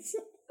means?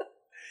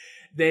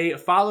 They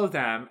follow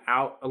them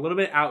out a little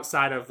bit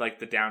outside of, like,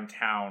 the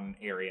downtown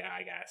area,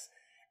 I guess.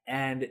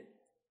 And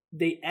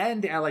they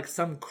end at, like,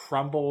 some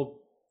crumbled,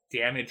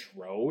 damaged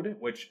road,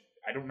 which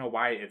I don't know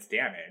why it's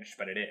damaged,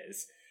 but it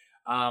is.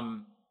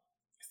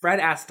 Fred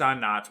asks Don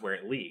Knotts where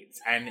it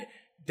leads, and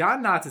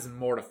Don Knotts is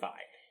mortified.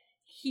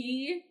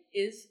 He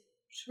is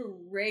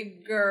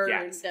triggered.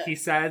 Yes, he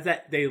says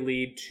that they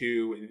lead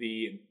to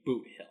the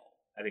Boot Hill.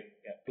 I think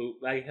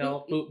Bootleg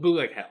Hill?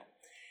 Bootleg Hill.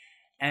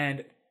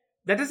 And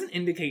that doesn't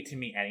indicate to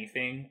me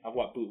anything of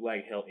what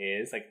Bootleg Hill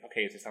is. Like,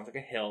 okay, it just sounds like a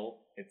hill.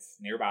 It's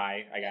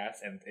nearby, I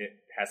guess, and it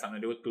has something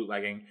to do with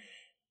bootlegging.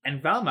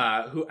 And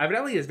Velma, who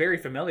evidently is very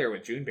familiar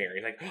with Juneberry,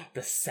 is like, oh,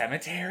 the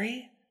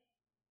cemetery?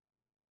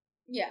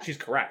 Yeah. She's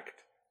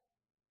correct.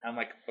 I'm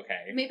like,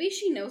 okay. Maybe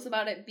she knows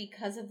about it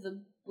because of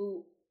the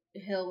Boot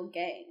Hill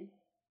gang.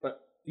 But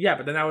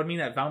then that would mean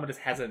that Velma just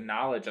has a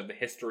knowledge of the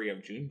history of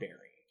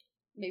Juneberry.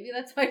 Maybe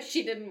that's why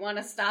she didn't want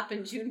to stop in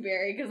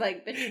Juneberry, because,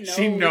 like, bitch knows.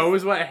 She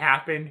knows what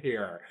happened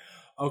here.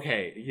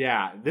 Okay,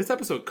 yeah. This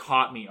episode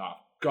caught me off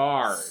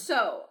guard.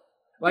 So,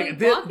 like,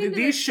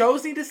 these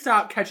shows need to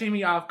stop catching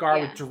me off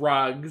guard with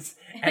drugs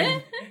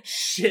and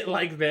shit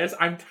like this.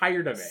 I'm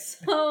tired of it.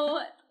 So,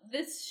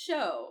 this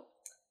show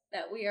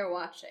that we are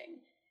watching,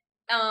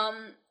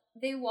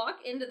 they walk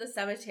into the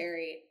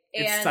cemetery,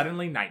 and it's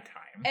suddenly nighttime.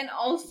 And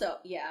also,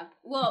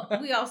 well,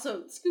 we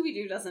also,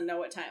 Scooby-Doo doesn't know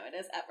what time it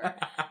is ever.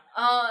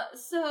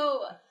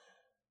 So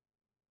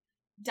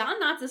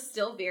Don Knotts is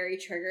still very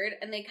triggered,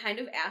 and they kind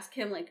of ask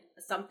him, like,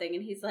 something,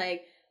 and he's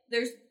like,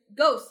 there's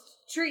ghosts,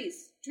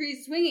 trees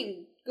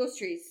swinging, ghost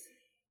trees.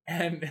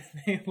 And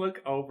they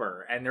look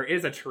over, and there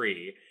is a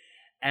tree,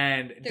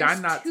 and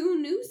there's Don Knotts, 2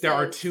 nooses. there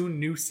are 2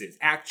 nooses,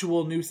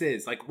 actual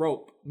nooses, like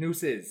rope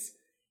nooses,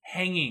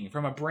 hanging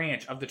from a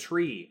branch of the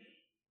tree.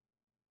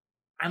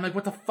 I'm like,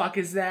 what the fuck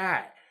is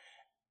that?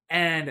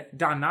 And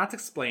Don Knotts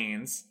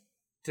explains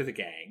to the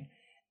gang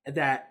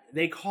that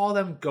they call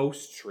them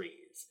ghost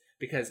trees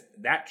because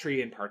that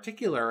tree in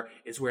particular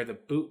is where the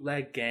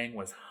bootleg gang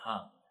was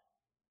hung.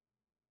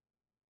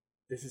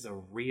 This is a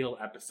real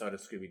episode of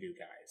Scooby-Doo,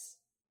 guys.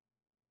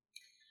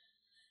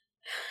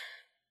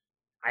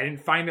 I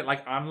didn't find it,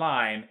 like,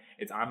 online.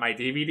 It's on my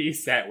DVD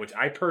set, which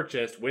I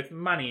purchased with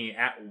money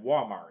at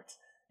Walmart.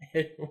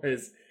 It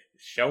was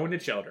shown to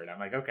children. I'm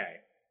like, okay.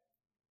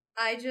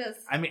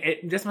 I mean,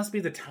 it just must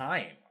be the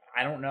time.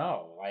 I don't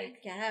know. Like,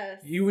 I guess.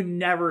 You would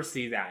never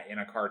see that in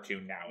a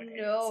cartoon nowadays.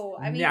 No,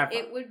 I mean, never.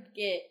 It would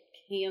get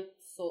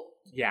canceled.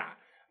 Yeah.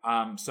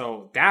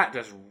 So that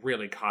just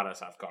really caught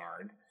us off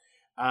guard.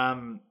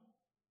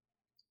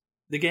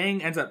 The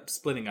gang ends up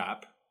splitting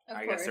up.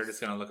 I guess they're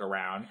just going to look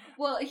around.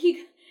 Well,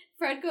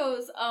 Fred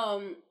goes,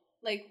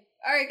 like,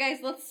 all right, guys,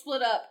 let's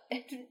split up.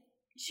 And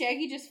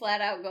Shaggy just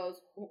flat out goes,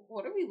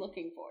 what are we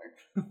looking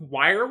for?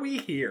 Why are we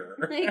here?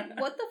 Like,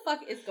 what the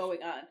fuck is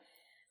going on?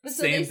 But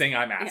Same thing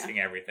I'm asking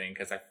everything,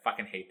 because I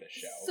fucking hate this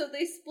show. So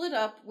they split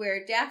up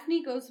where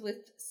Daphne goes with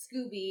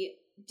Scooby,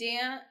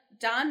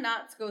 Don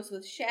Knotts goes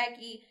with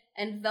Shaggy,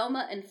 and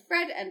Velma and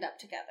Fred end up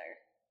together.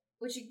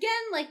 Which, again,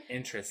 like...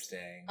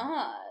 Interesting.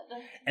 Odd.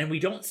 And we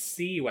don't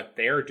see what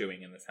they're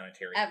doing in the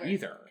cemetery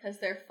either. Because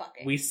they're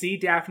fucking. We see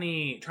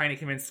Daphne trying to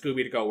convince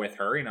Scooby to go with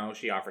her. You know,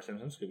 she offers him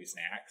some Scooby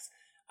snacks.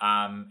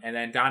 And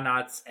then Don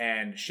Knotts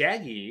and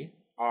Shaggy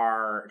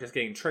are just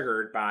getting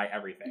triggered by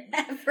everything.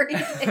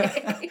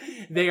 Everything.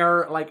 They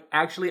are, like,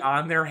 actually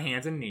on their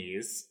hands and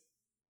knees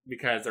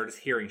because they're just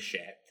hearing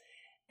shit.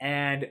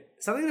 And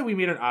something that we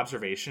made an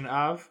observation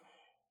of,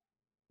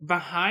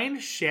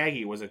 behind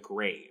Shaggy was a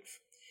grave.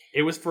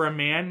 It was for a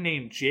man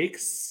named Jake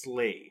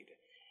Slade.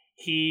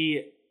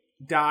 He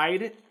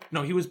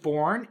he was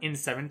born in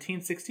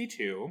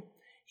 1762.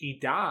 He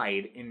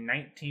died in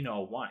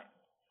 1901,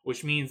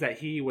 which means that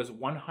he was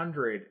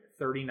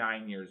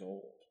 139 years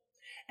old.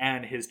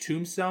 And his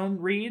tombstone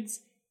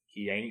reads,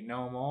 "He ain't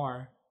no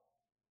more."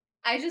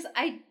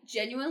 I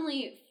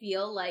genuinely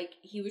feel like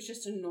he was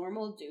just a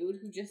normal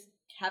dude who just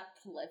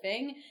kept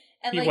living.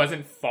 And he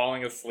wasn't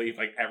falling asleep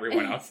like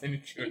everyone else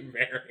in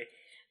Juneberry.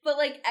 But,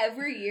 like,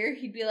 every year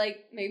he'd be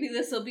like, maybe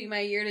this will be my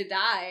year to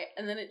die.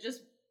 And then it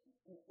just,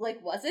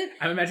 like, wasn't.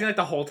 I'm imagining, like,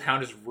 the whole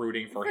town just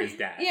rooting for his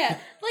death. Yeah.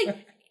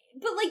 Like,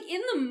 but, like,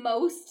 in the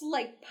most,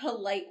 like,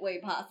 polite way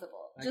possible.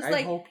 Just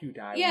I hope you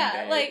die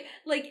yeah, one day.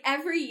 like,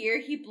 every year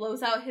he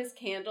blows out his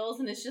candles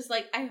and it's just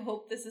like, I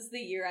hope this is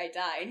the year I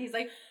die. And he's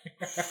like,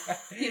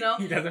 you know.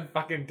 He doesn't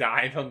fucking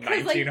die until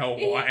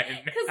 1901.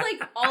 Because,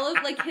 like, all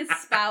of, like, his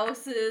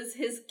spouses,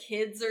 his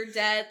kids are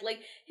dead. Like,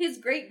 his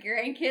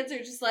great-grandkids are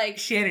just like,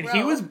 Shannon, bro.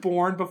 he was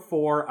born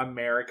before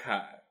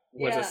America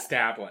was Yeah.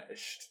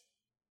 established.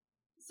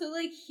 So,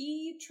 like,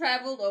 he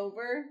traveled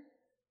over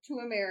to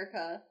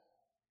America.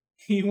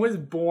 He was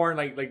born,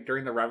 like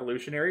during the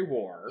Revolutionary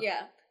War.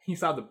 Yeah. He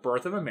saw the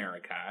birth of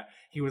America.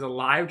 He was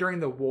alive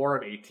during the War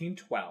of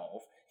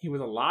 1812. He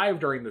was alive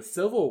during the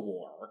Civil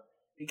War.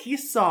 He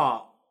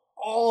saw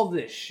all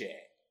this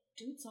shit.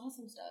 Dude saw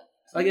some stuff.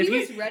 So Like,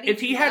 if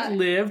he had die.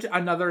 lived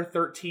another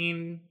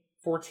 13,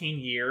 14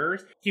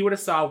 years, he would have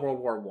saw World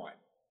War I.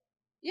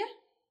 Yeah.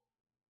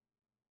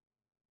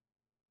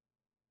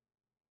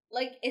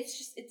 Like,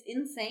 it's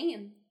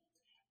insane.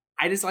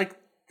 I just, like,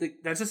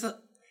 that's just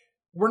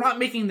we're not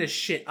making this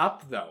shit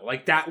up, though.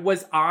 Like, that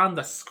was on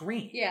the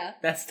screen. Yeah.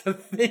 That's the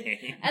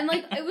thing. And,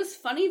 like, it was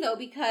funny, though,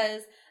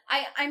 because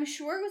I'm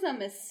sure it was a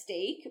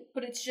mistake,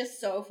 but it's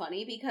just so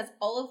funny because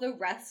all of the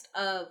rest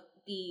of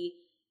the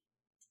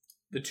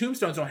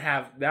tombstones don't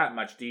have that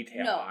much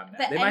detail on them.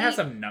 but They might have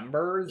some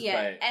numbers,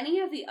 yeah, but any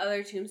of the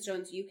other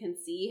tombstones you can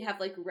see have,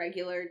 like,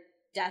 regular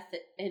death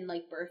and,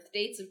 like, birth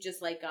dates of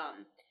just, like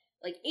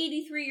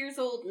 83 years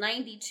old,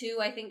 92,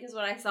 I think is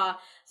what I saw.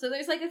 So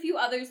there's, like, a few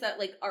others that,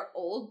 like, are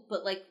old,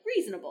 but, like,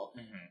 reasonable.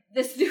 Mm-hmm.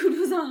 This dude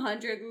was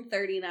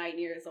 139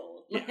 years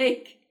old. Yeah.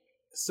 Like,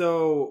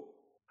 so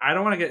I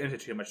don't want to get into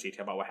too much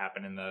detail about what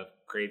happened in the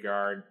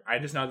graveyard. I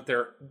just know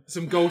that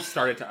some ghosts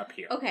started to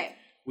appear. okay.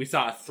 We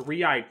saw a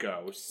 3-eyed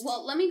ghost.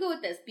 Well, let me go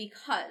with this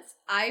because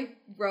I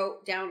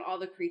wrote down all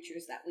the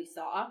creatures that we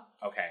saw.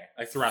 Okay,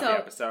 like throughout the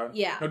episode?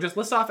 Yeah. No, just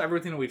list off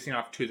everything that we've seen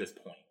off to this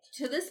point.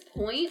 To this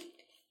point,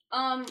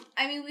 I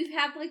mean, we've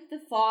had, like, the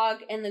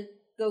fog and the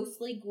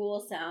ghostly ghoul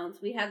sounds.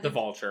 We had The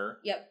vulture.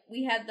 Yep.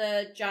 We had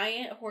the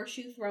giant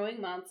horseshoe-throwing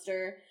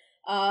monster.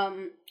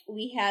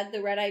 We had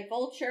the red-eyed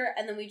vulture,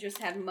 and then we just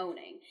had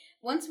moaning.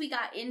 Once we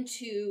got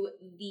into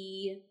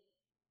the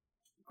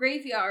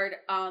graveyard,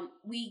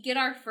 we get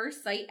our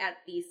first sight at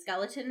the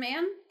skeleton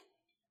man.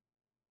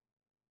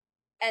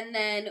 And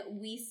then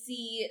we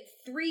see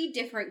 3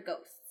 different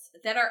ghosts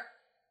that are,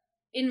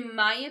 in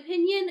my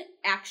opinion,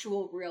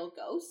 actual real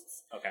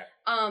ghosts. Okay.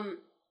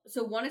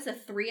 So one is a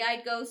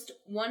 3-eyed ghost.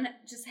 One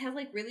just has,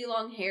 like, really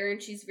long hair,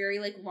 and she's very,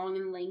 like, long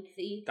and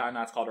lengthy. Don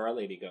Knotts called her a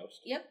lady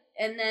ghost. Yep.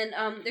 And then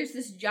there's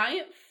this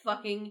giant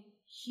fucking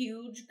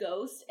huge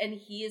ghost, and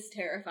he is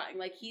terrifying.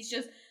 Like, he's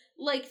just,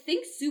 like,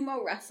 think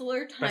sumo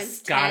wrestler But times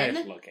Scottish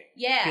 10. looking.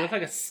 Yeah. He looked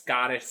like a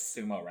Scottish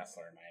sumo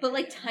wrestler, in my But,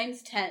 like, opinion.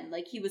 times 10.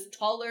 Like, he was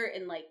taller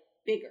and, like,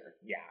 bigger.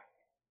 Yeah.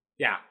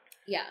 Yeah.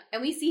 Yeah.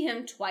 And we see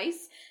him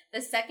twice.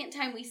 The second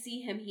time we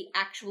see him, he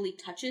actually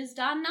touches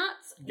Don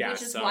Knotts, Yeah,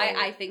 which is so- why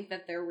I think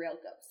that they're real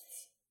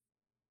ghosts.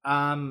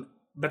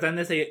 But then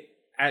they say,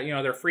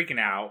 they're freaking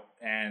out,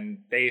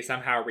 and they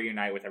somehow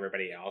reunite with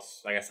everybody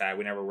else. Like I said,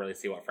 we never really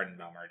see what Fred and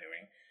Velma are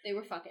doing. They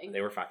were fucking.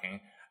 They were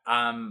fucking.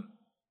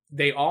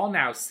 They all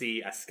now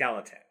see a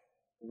skeleton,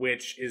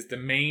 which is the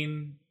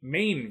main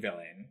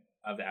villain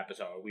of the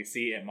episode. We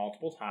see it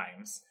multiple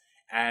times,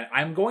 and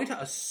I'm going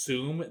to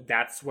assume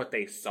that's what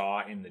they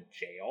saw in the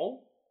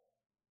jail.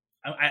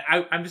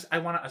 I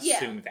want to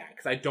assume that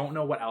because I don't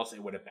know what else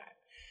it would have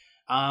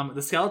been.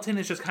 The skeleton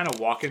is just kind of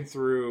walking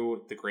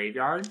through the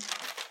graveyard.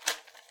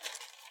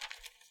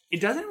 It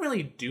doesn't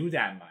really do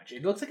that much.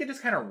 It looks like it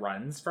just kind of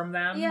runs from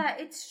them. Yeah,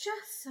 it's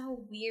just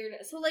so weird.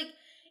 So, like,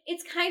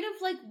 it's kind of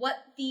like what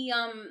the,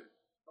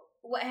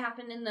 what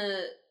happened in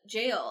the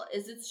jail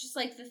is it's just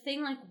like the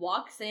thing, like,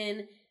 walks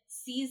in,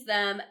 sees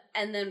them,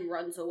 and then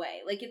runs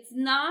away. Like, it's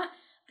not,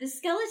 the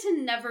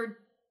skeleton never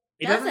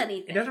does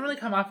anything. It doesn't really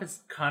come off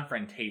as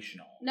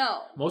confrontational.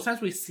 No. Most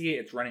times we see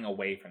it's running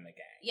away from the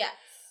gang. Yes.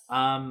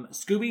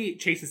 Scooby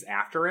chases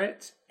after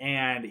it,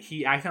 and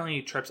he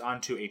accidentally trips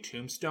onto a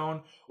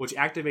tombstone, which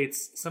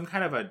activates some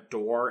kind of a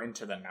door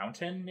into the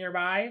mountain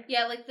nearby.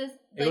 Yeah, like this.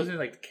 It goes into,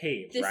 like,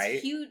 caves, this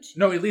right? huge.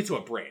 No, it leads to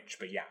a bridge,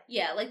 but yeah.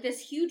 Yeah, like this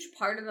huge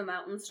part of the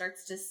mountain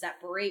starts to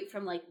separate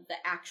from, like, the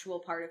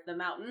actual part of the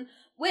mountain,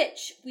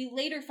 which we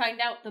later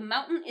find out the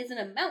mountain isn't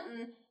a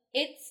mountain,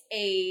 it's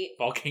a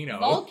volcano.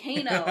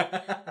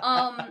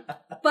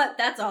 But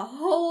that's a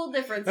whole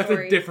different story.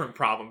 That's a different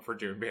problem for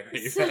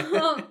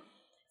Juneberry.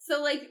 So,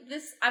 like,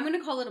 this, I'm going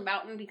to call it a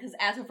mountain because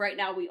as of right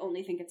now, we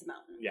only think it's a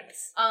mountain.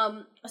 Yes.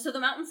 So the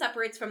mountain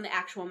separates from the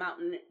actual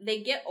mountain.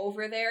 They get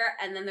over there,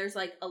 and then there's,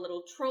 like, a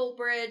little troll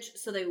bridge,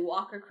 so they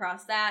walk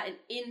across that and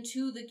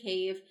into the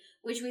cave,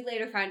 which we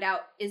later find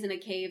out isn't a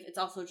cave, it's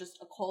also just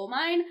a coal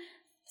mine.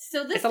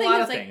 So this thing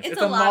is, like, it's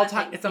a lot of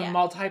things. It's a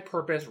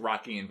multi-purpose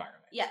rocky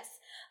environment. Yes.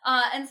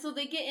 And so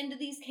they get into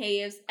these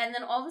caves, and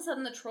then all of a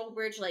sudden the troll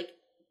bridge, like,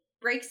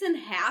 breaks in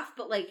half,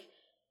 but, like,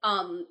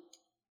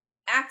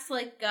 acts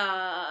like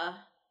a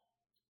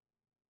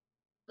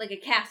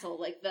castle,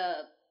 like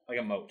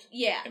a moat.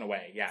 Yeah. In a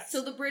way, yes.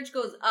 So the bridge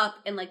goes up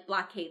and, like,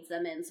 blockades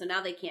them in, so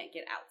now they can't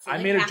get out. So I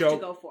they made have a joke.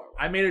 to go forward.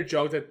 I made a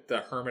joke that the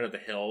Hermit of the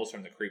Hills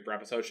from the Creeper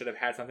episode should have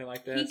had something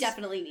like this. He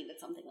definitely needed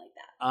something like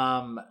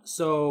that.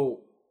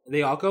 So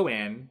they all go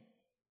in.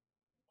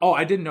 Oh,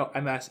 I didn't know.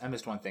 I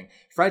missed one thing.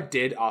 Fred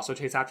did also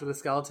chase after the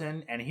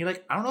skeleton, and he,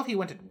 like, I don't know if he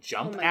went to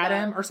jump at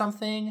him or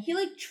something. He,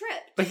 like,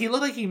 tripped. But he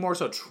looked like he more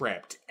so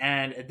tripped.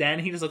 And then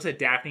he just looks at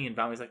Daphne and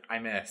Velma. He's like, I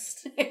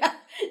missed. Yeah,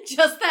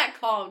 just that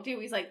calm, too.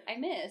 He's like, I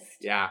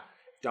missed. Yeah,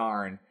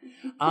 darn.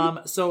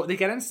 So they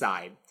get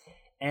inside,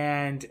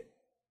 and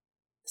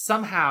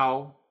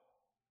somehow,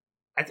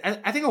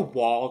 I think a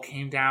wall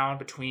came down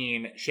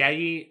between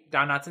Shaggy,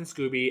 Don Knotts, and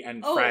Scooby,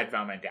 and Fred,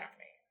 Velma, and Daphne.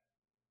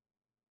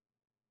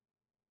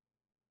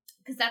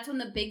 Because that's when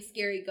the big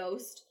scary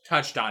ghost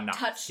touched Don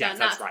Knotts. Yes,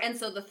 that's right. And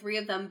so the three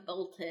of them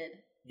bolted.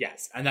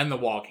 Yes, and then the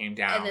wall came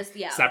down, and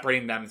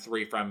separating them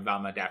three from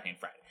Velma, Daphne, and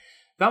Fred.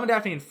 Velma,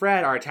 Daphne, and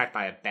Fred are attacked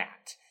by a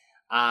bat.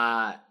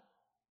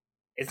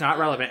 It's not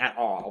relevant at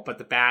all, but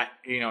the bat,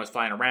 is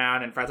flying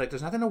around, and Fred's like,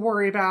 there's nothing to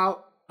worry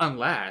about,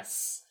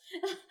 unless...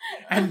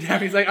 And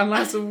Daphne's like,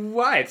 unless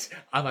what?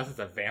 Unless it's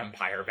a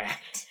vampire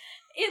bat.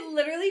 It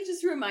literally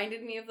just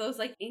reminded me of those,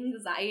 like,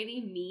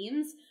 anxiety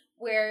memes,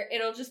 where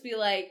it'll just be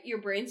like,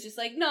 your brain's just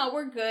like, no,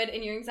 we're good,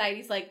 and your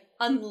anxiety's like,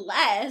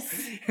 unless.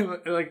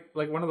 like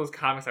one of those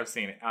comics I've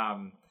seen.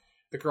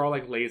 The girl,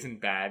 like, lays in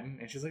bed,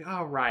 and she's like,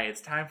 all right, it's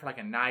time for, like,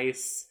 a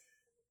nice,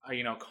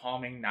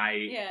 calming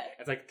night. Yeah.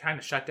 It's, like, time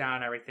to shut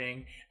down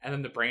everything. And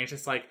then the brain's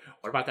just like,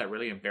 what about that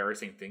really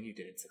embarrassing thing you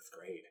did in 6th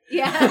grade?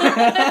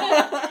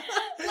 Yeah.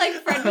 Like,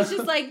 Fred was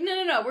just like,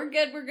 no, we're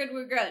good.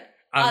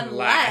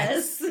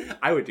 Unless.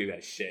 I would do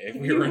that shit if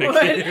we were in a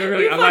kid.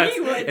 Unless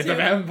it's a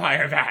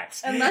vampire bat.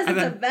 Unless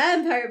it's a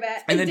vampire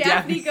bat. And then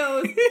Daphne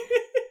goes,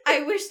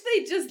 I wish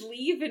they'd just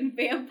leave and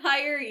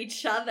vampire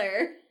each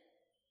other.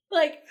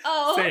 Like,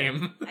 oh.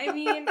 Same. I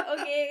mean,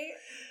 okay.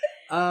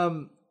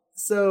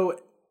 So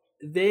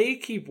they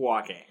keep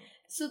walking.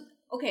 So,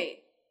 okay.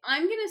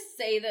 I'm going to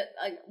say that,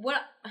 like,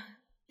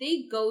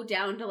 they go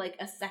down to, like,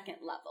 a second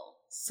level.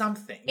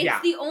 Something.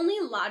 It's the only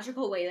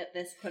logical way that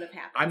this could have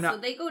happened. So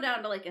they go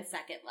down to, like, a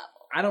second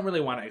level. I don't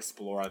really want to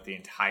explore the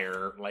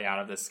entire layout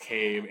of this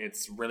cave.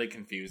 It's really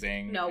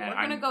confusing. No, we're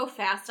going to go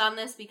fast on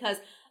this because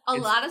a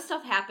lot of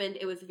stuff happened.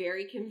 It was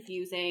very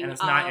confusing. And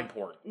it's not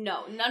important.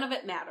 No, none of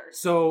it matters.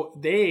 So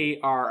they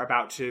are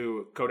about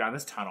to go down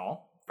this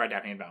tunnel, Fred,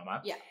 Daphne, and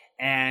Velma. Yeah.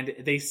 And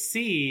they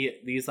see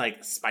these,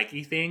 like,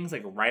 spiky things,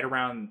 like, right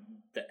around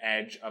the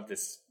edge of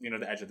this,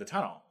 the edge of the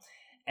tunnel.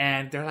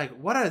 And they're like,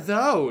 what are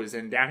those?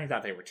 And Daphne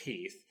thought they were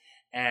teeth.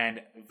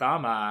 And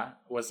Velma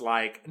was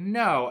like,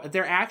 no,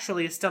 they're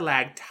actually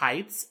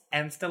stalactites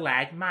and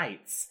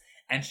stalagmites.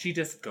 And she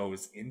just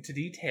goes into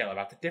detail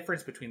about the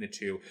difference between the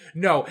two.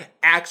 No,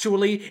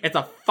 actually, it's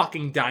a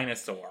fucking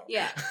dinosaur.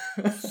 Yeah.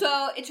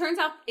 So it turns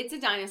out it's a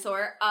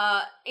dinosaur.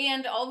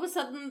 And all of a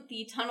sudden,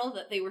 the tunnel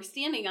that they were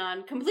standing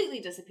on completely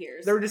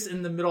disappears. They were just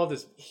in the middle of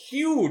this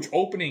huge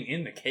opening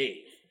in the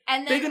cave.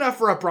 And then, big enough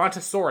for a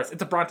brontosaurus.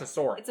 It's a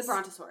brontosaurus. It's a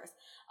brontosaurus.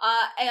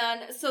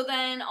 And so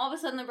then all of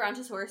a sudden the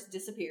brontosaurus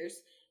disappears.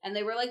 And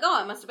they were like,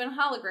 oh, it must have been a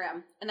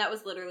hologram. And that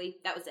was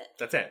it.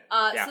 That's it.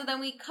 So then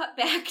we cut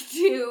back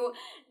to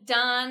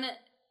Don,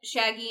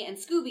 Shaggy, and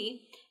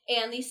Scooby.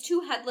 And these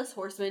two headless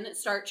horsemen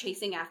start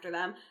chasing after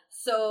them.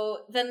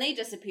 So then they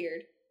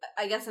disappeared.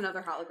 I guess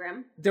another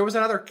hologram. There was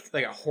another,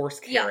 like, a horse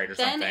carriage or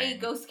something. Then a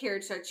ghost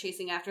carriage starts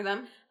chasing after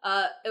them.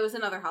 It was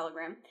another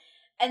hologram.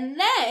 And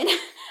then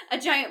a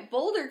giant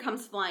boulder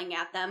comes flying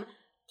at them.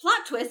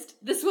 Plot twist,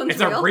 this one's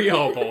real. It's a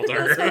real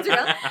boulder. This one's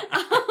real.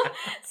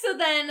 So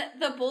then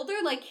the boulder,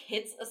 like,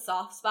 hits a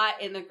soft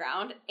spot in the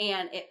ground,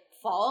 and it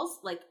falls,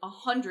 like,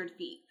 100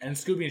 feet. And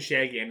Scooby and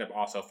Shaggy end up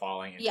also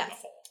falling into the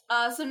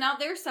hole. So now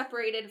they're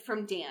separated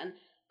from Don,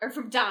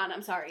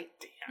 I'm sorry.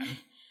 Dan.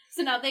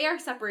 So now they are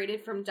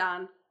separated from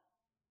Don,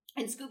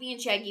 and Scooby and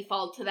Shaggy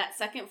fall to that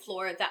second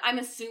floor that I'm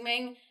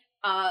assuming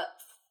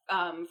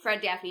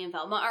Fred, Daphne, and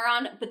Velma are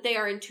on, but they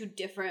are in two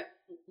different,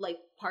 like,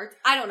 parts.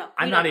 I don't know.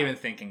 I'm not even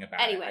thinking about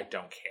it. I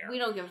don't care. We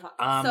don't give a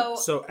fuck.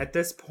 So at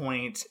this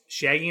point,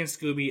 Shaggy and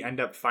Scooby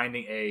end up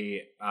finding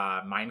a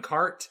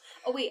minecart.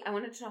 Oh, wait. I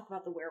wanted to talk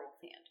about the werewolf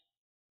hand.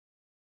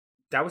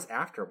 That was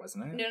after,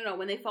 wasn't it? No.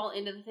 When they fall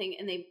into the thing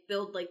and they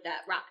build, like,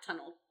 that rock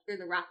tunnel or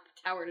the rock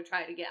tower to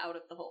try to get out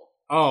of the hole.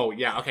 Oh,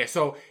 yeah. Okay,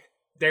 so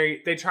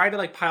they tried to,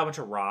 like, pile a bunch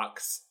of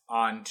rocks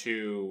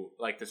onto,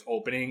 like, this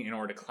opening in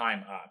order to climb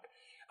up.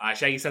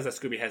 Shaggy says that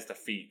Scooby has the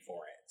feet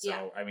for it. So,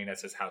 Yeah. I mean,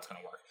 that's just how it's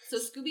going to work. So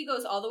Scooby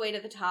goes all the way to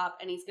the top,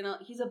 and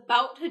he's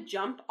about to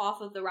jump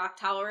off of the rock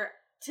tower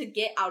to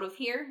get out of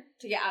here,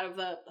 to get out of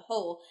the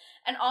hole.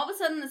 And all of a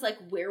sudden, this, like,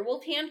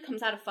 werewolf hand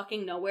comes out of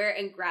fucking nowhere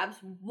and grabs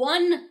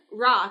one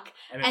rock,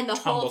 and the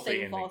whole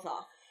thing falls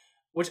off.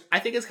 Which I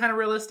think is kind of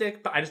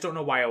realistic, but I just don't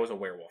know why it was a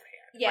werewolf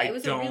hand. Yeah, it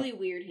was a really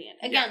weird hand.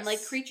 Again,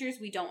 like, creatures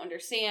we don't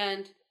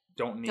understand.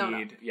 Don't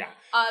need, yeah.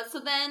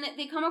 So then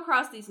they come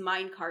across these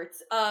mine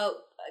carts.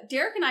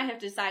 Derek and I have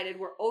decided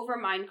we're over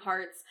mine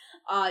carts.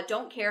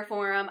 Don't care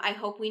for them. I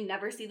hope we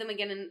never see them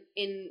again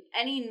in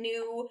any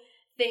new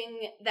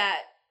thing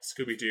that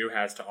Scooby-Doo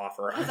has to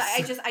offer us.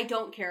 I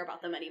don't care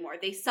about them anymore.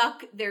 They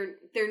suck. They're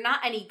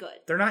not any good.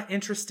 They're not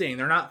interesting.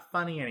 They're not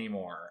funny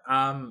anymore.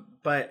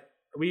 But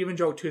we even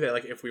joke too that,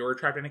 like, if we were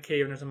trapped in a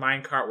cave and there's a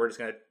mine cart, we're just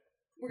gonna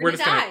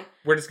die.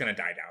 We're just gonna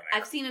die down there.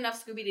 I've seen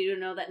enough Scooby-Doo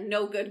to know that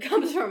no good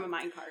comes from a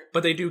mine cart.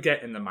 But they do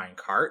get in the mine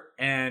cart,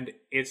 and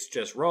it's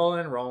just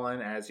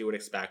rolling as you would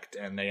expect,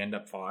 and they end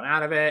up falling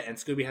out of it. And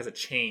Scooby has a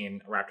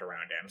chain wrapped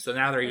around him, so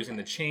now they're using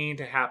the chain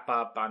to hop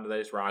up onto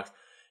these rocks.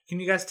 Can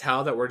you guys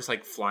tell that we're just,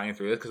 like, flying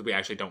through this because we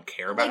actually don't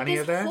care about any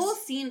of this? This whole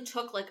scene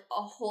took, like,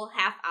 a whole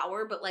half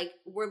hour, but, like,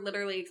 we're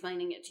literally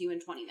explaining it to you in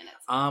 20 minutes.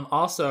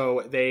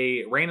 Also,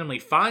 they randomly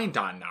find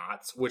Don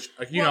Knotts, which,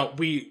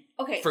 we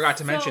forgot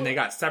to mention they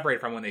got separated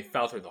from when they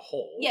fell through the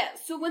hole. Yeah,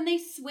 so when they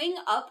swing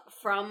up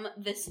from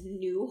this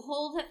new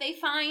hole that they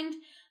find,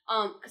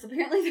 because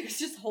apparently there's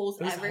just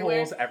holes everywhere.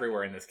 There's holes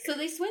everywhere in this cave. So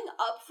they swing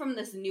up from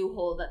this new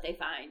hole that they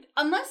find.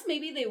 Unless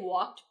maybe they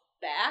walked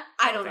back.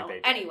 I don't know.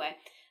 Anyway.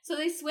 So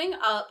they swing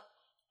up,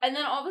 and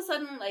then all of a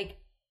sudden, like,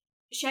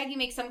 Shaggy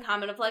makes some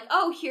comment of, like,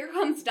 oh, here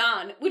comes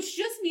Don, which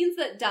just means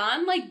that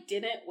Don, like,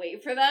 didn't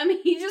wait for them.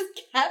 He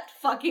just kept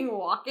fucking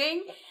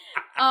walking.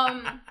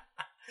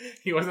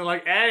 He wasn't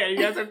like, hey, are you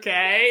guys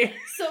okay?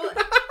 So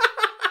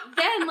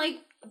then, like,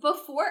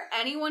 before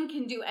anyone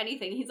can do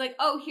anything, he's like,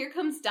 oh, here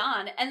comes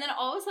Don. And then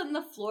all of a sudden,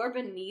 the floor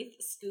beneath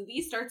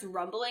Scooby starts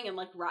rumbling and,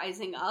 like,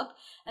 rising up.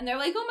 And they're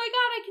like, oh my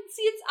god, I can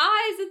see its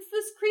eyes. It's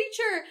this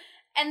creature.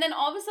 And then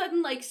all of a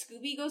sudden, like,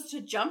 Scooby goes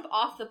to jump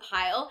off the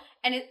pile,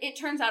 and it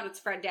turns out it's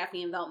Fred,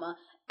 Daphne, and Velma.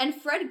 And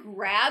Fred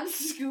grabs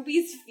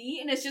Scooby's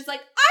feet, and it's just like,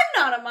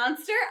 I'm not a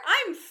monster,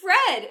 I'm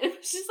Fred! And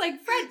it's just like,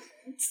 Fred,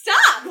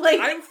 stop! Like,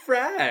 I'm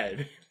Fred!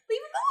 Leave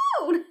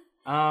him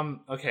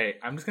alone! Okay,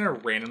 I'm just gonna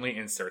randomly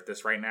insert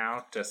this right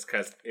now, just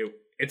because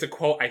it's a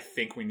quote I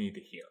think we need to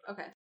hear.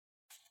 Okay.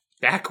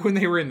 Back when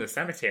they were in the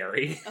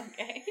cemetery,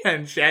 okay,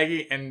 and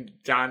Shaggy and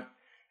Don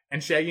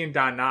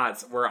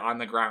Knotts were on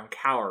the ground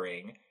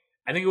cowering,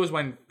 I think it was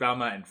when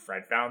Velma and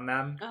Fred found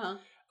them.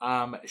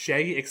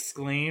 Shaggy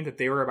exclaimed that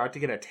they were about to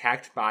get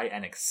attacked by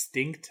an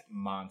extinct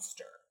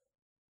monster.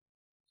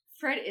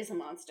 Fred is a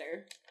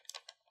monster.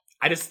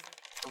 I just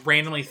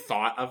randomly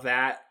thought of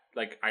that.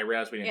 Like, I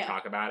realized we didn't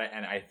talk about it,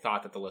 and I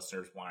thought that the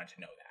listeners wanted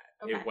to know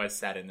that. Okay. It was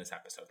said in this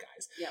episode,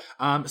 guys.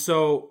 Yep.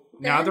 So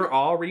now they're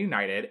all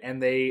reunited,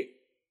 and they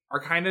are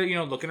kind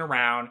of, looking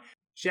around.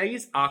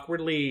 Shaggy's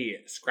awkwardly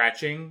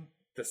scratching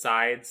the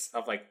sides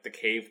of, like, the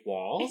cave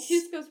walls. And she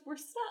just goes,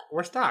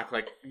 we're stuck.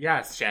 Like,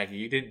 yes, Shaggy,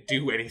 you didn't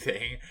do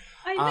anything.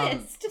 I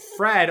missed.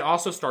 Fred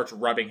also starts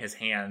rubbing his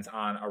hands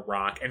on a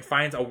rock and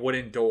finds a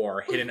wooden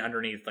door hidden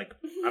underneath, like,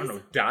 I don't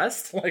know,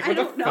 dust? Like, what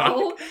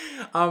the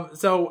fuck?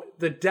 So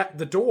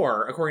the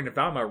door, according to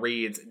Velma,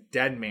 reads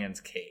Dead Man's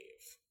Cave.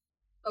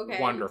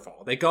 Okay.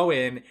 Wonderful. They go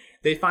in,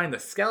 they find the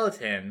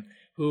skeleton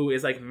who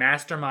is, like,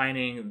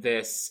 masterminding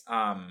this,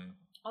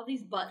 all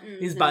these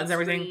buttons and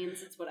everything.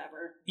 Screens, it's whatever.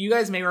 You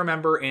guys may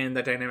remember in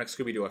the Dynamic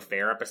Scooby-Doo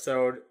Affair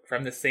episode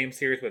from the same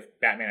series with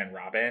Batman and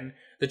Robin,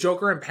 the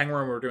Joker and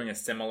Penguin were doing a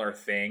similar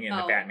thing in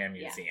the Batman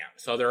Museum. Yeah.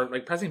 So they're,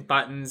 like, pressing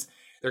buttons,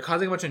 they're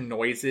causing a bunch of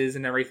noises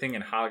and everything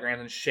and holograms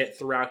and shit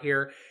throughout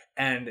here.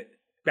 And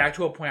back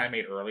to a point I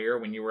made earlier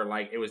when you were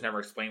like, it was never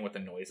explained what the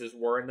noises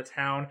were in the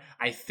town.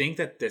 I think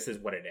that this is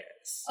what it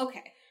is.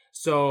 Okay.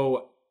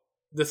 So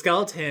the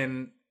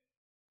skeleton,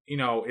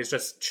 is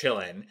just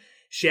chilling.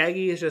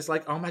 Shaggy is just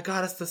like, oh my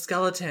god, it's the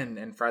skeleton.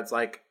 And Fred's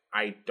like,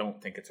 I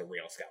don't think it's a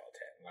real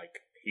skeleton.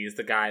 Like, he's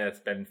the guy that's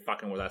been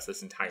fucking with us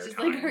this entire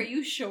time. Like, are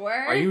you sure?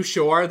 Are you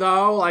sure,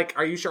 though? Like,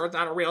 are you sure it's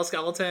not a real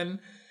skeleton?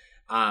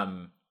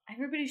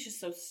 Everybody's just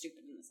so stupid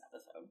in this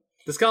episode.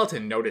 The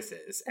skeleton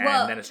notices,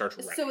 and then it starts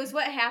running. So is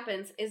what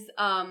happens is,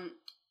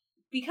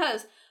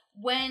 because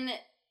when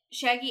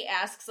Shaggy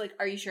asks, like,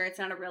 are you sure it's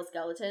not a real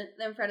skeleton?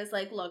 Then Fred is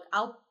like, look,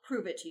 I'll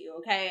prove it to you,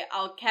 okay?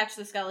 I'll catch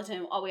the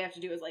skeleton. All we have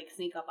to do is, like,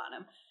 sneak up on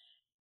him.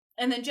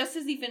 And then just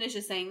as he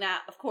finishes saying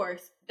that, of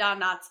course, Don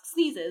Knotts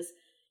sneezes,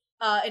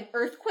 an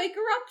earthquake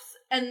erupts,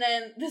 and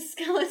then the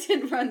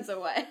skeleton runs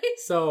away.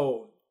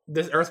 So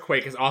this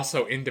earthquake is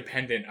also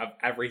independent of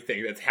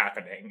everything that's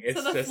happening.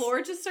 It's so the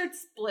floor just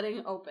starts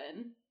splitting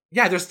open.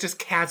 Yeah, there's just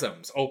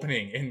chasms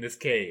opening in this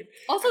cave.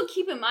 Also,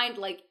 keep in mind,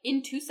 like,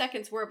 in 2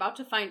 seconds, we're about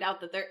to find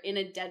out that they're in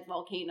a dead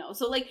volcano.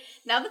 So, like,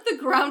 now that the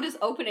ground is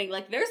opening,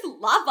 like, there's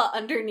lava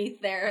underneath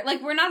there.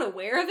 Like, we're not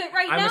aware of it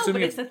now. I'm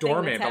assuming but it's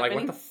dormant, but, like,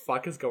 what the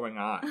fuck is going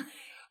on?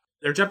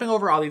 They're jumping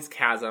over all these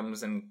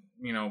chasms and,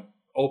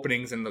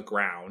 openings in the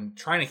ground,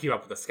 trying to keep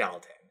up with the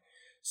skeleton.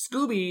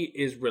 Scooby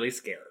is really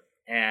scared,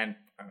 and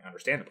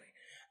understandably.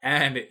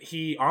 And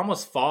he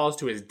almost falls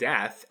to his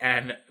death,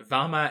 and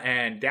Velma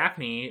and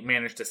Daphne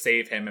manage to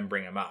save him and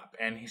bring him up.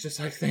 And he's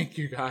just like, thank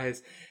you,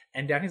 guys.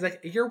 And Daphne's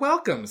like, you're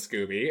welcome,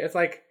 Scooby. It's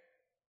like...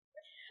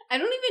 I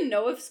don't even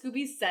know if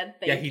Scooby said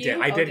thank you. Yeah, he did.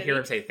 I did hear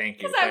him say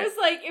thank you. Because I was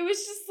like, it was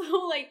just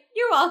so like,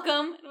 you're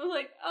welcome. And I was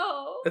like,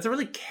 oh. It's a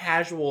really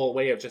casual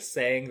way of just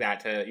saying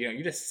that to,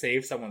 you just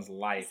saved someone's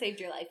life.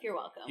 Saved your life. You're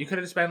welcome. You could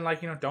have just been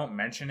like, don't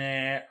mention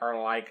it,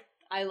 or like...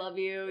 I love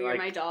you. You're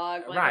my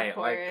dog. Like, right. Of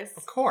course. Like,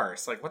 of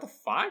course. Like, what the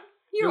fuck?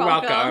 You're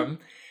welcome.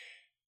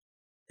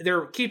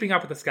 They're keeping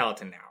up with the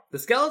skeleton now. The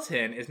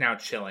skeleton is now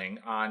chilling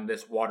on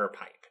this water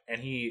pipe,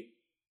 and he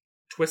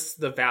twists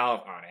the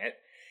valve on it,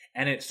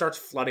 and it starts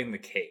flooding the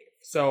cave.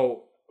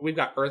 So we've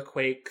got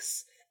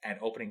earthquakes and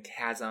opening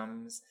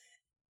chasms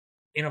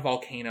in a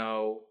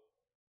volcano,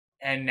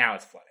 and now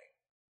it's flooding.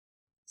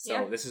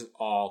 So This is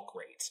all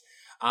great.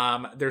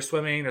 They're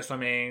swimming,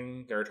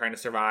 they're trying to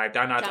survive.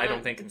 Don Knotts, I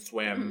don't think, can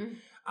swim.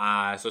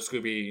 So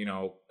Scooby,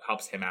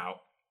 helps him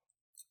out.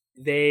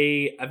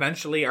 They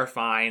eventually are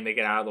fine. They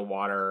get out of the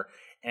water,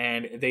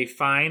 and they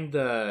find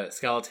the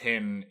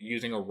skeleton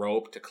using a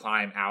rope to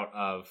climb out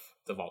of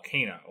the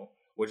volcano,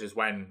 which is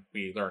when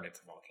we learn it's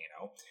a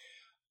volcano.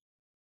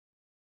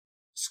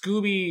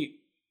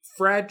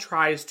 Fred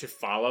tries to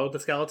follow the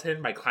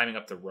skeleton by climbing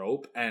up the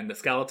rope, and the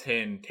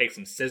skeleton takes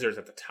some scissors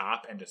at the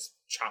top and just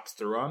chops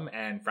through him,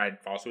 and Fred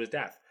falls to his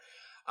death.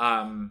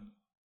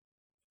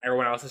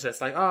 Everyone else is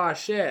just like, oh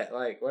shit,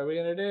 like, what are we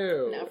gonna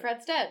do? No,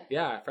 Fred's dead.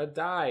 Yeah, Fred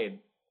died.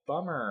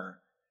 Bummer.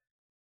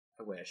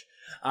 I wish.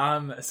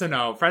 So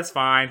no, Fred's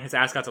fine. His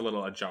ass got a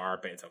little ajar,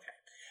 but it's okay.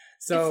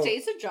 So it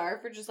stays ajar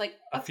for just like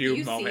a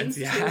few moments,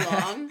 scenes too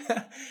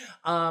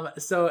long.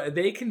 So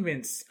they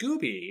convince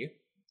Scooby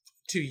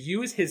to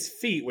use his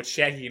feet, which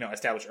Shaggy,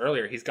 established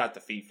earlier, he's got the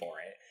feet for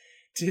it,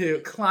 to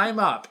climb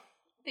up.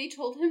 They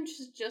told him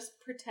to just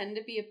pretend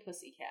to be a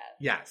pussycat.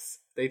 Yes.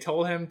 They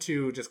told him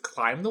to just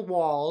climb the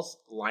walls,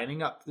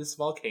 lining up this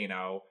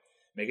volcano,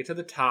 make it to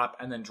the top,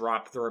 and then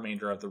drop the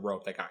remainder of the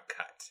rope that got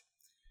cut.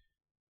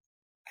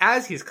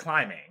 As he's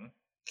climbing,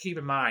 keep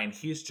in mind,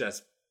 he's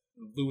just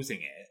losing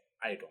it.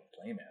 I don't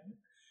blame him.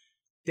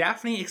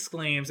 Daphne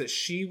exclaims that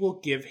she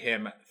will give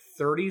him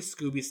 30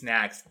 Scooby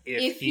snacks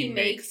if he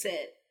makes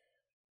it.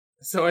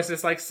 So it's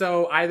just like,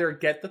 so either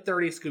get the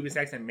 30 Scooby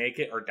snacks and make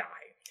it, or die.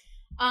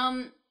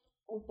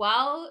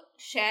 While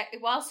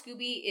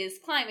Scooby is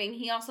climbing,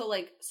 he also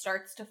like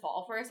starts to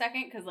fall for a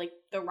second because like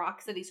the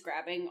rocks that he's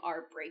grabbing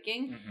are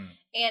breaking,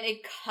 and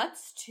it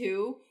cuts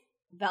to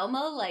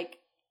Velma like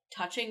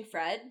touching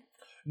Fred.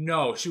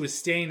 No, she was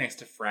staying next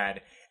to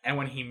Fred, and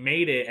when he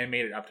made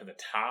it up to the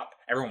top,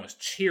 everyone was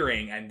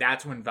cheering, and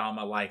that's when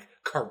Velma like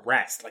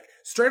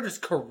straight up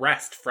just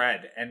caressed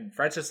Fred, and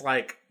Fred's just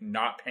like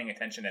not paying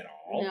attention at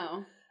all.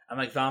 No. I'm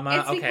like, Velma,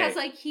 it's because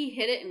like he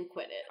hit it and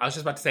quit it. I was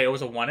just about to say it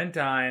was a one and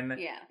done.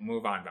 Yeah.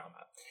 Move on,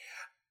 Velma.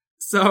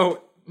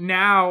 So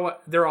now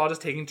they're all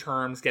just taking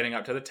turns getting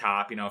up to the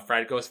top.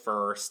 Fred goes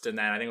first, and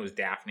then I think it was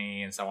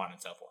Daphne, and so on and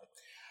so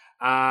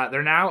forth.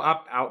 They're now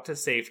up out to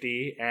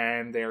safety,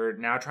 and they're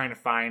now trying to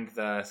find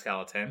the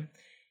skeleton.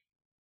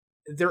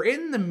 They're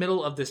in the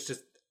middle of this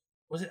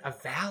was it a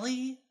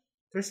valley?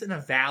 They're just in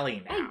a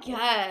valley now. I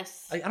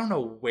guess. I don't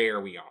know where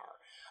we are.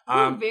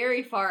 We're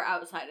very far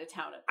outside of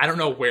town. I don't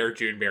know where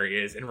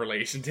Juneberry is in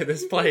relation to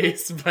this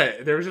place,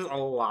 but there's just a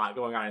lot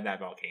going on in that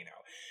volcano.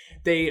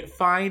 They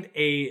find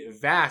a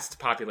vast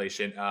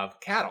population of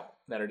cattle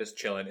that are just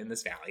chilling in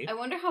this valley. I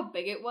wonder how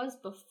big it was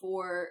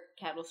before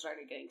cattle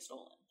started getting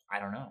stolen. I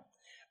don't know.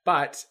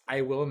 But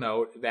I will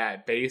note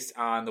that based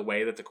on the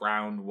way that the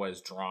ground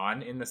was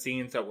drawn in the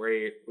scenes that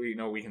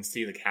we can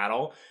see the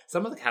cattle,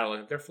 some of the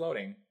cattle, they're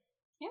floating.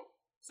 Yeah.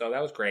 So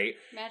that was great.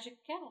 Magic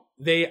cattle.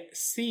 They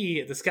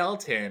see the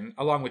skeleton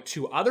along with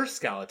two other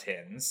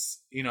skeletons.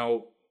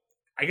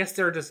 I guess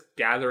they're just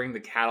gathering the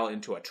cattle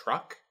into a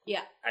truck.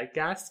 Yeah. I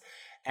guess.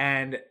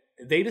 And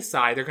they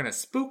decide they're going to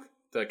spook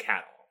the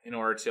cattle in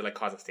order to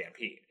cause a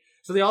stampede.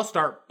 So they all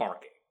start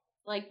barking.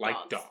 Like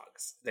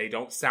dogs. They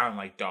don't sound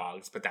like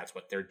dogs, but that's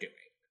what they're doing.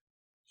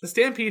 The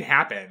stampede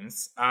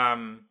happens.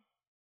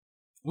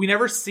 We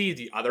never see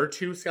the other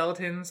two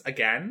skeletons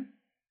again.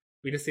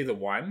 We just see the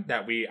one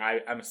that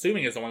I'm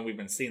assuming is the one we've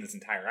been seeing this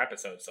entire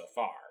episode so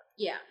far.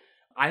 Yeah.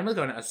 I'm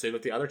going to assume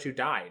that the other two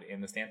died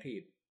in the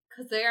stampede.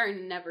 Because they are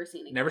never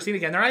seen again. Never seen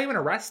again. They're not even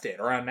arrested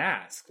or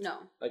unmasked. No.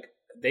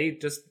 They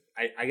just,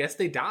 I guess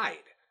they died.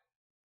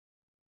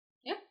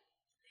 Yeah.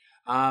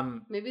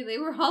 Maybe they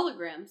were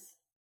holograms.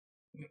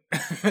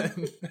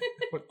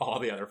 With all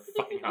the other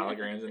fucking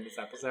holograms in this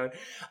episode.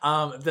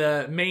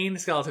 The main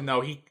skeleton,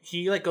 though,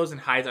 he goes and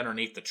hides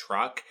underneath the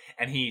truck,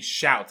 and he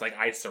shouts,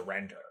 I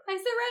surrender. I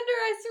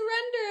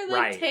surrender.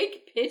 Right.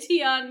 Take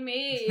pity on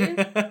me.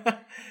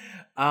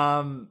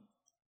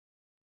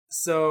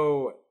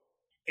 So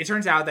it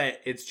turns out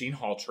that it's Gene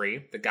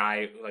Haltree, the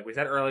guy, like we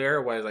said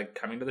earlier, was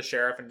coming to the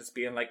sheriff and just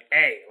being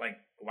hey,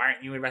 why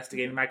aren't you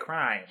investigating my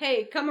crime?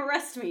 Hey, come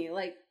arrest me.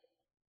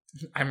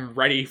 I'm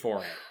ready for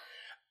it.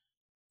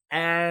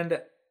 And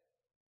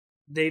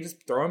they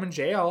just throw him in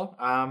jail.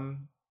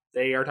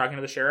 They are talking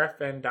to the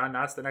sheriff and Don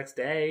Knotts the next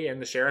day, and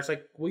the sheriff's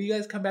like, will you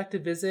guys come back to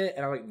visit?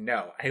 And I'm like,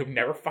 no, I will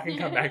never fucking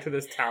come back to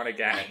this town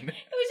again. It was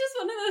just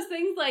one of those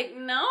things like,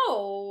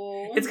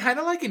 no. It's kind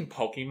of like in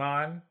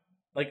Pokemon.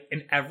 Like,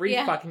 in every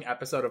fucking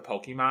episode of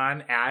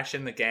Pokemon, Ash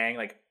and the gang,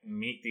 like,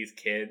 meet these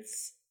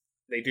kids.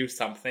 They do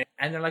something.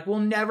 And they're like, we'll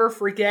never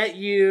forget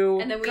you.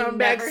 And then we come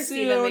never back soon.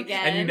 see them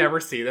again. And you never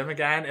see them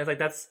again. It's like,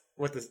 that's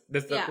what this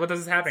what this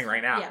is happening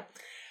right now.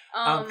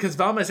 Yeah. Because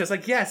Velma's just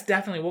like, yes,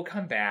 definitely, we'll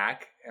come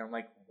back. And I'm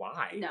like,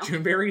 why? No.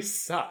 Juneberry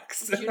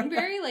sucks.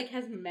 Juneberry, like,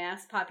 has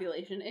mass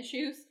population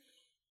issues.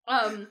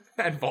 And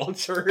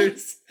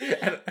vultures.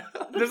 And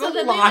there's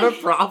so a lot of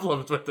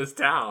problems with this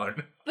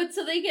town. But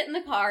so they get in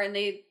the car and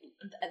they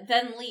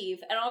then leave,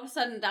 and all of a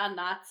sudden Don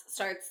Knotts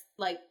starts,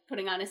 like,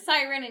 putting on his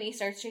siren, and he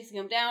starts chasing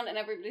him down, and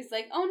everybody's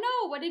like, oh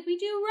no, what did we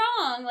do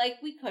wrong? Like,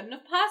 we couldn't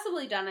have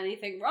possibly done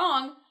anything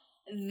wrong.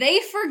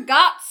 They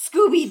forgot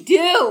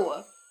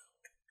Scooby-Doo!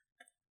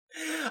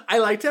 I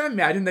like to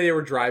imagine that they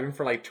were driving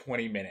for like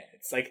 20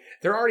 minutes. Like,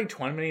 they're already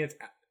 20 minutes.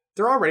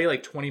 They're already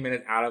like 20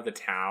 minutes out of the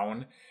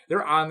town.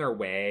 They're on their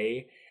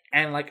way.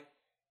 And like,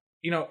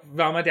 you know,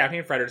 Velma, Daphne,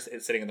 and Fred are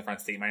sitting in the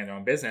front seat minding their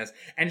own business.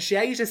 And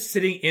Shaggy's just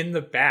sitting in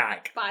the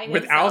back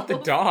without the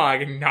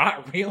dog and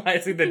not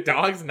realizing the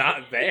dog's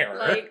not there.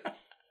 Like,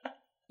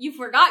 you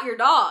forgot your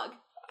dog.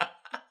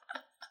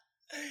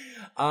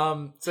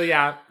 So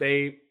yeah,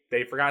 they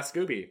forgot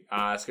Scooby.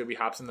 Scooby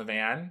hops in the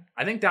van.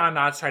 I think Don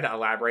Knotts tried to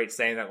elaborate,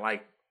 saying that,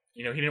 like,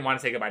 you know, he didn't want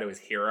to say goodbye to his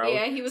hero.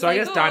 Yeah, he was so like,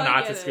 I guess Don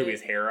Knotts is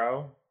Scooby's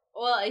hero.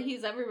 Well,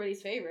 he's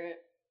everybody's favorite.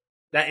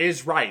 That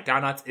is right.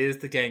 Don Knotts is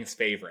the gang's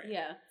favorite.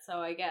 Yeah, so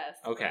I guess.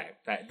 Okay,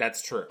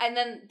 that's true. And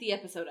then the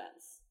episode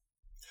ends.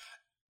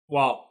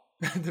 Well,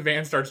 the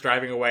van starts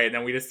driving away, and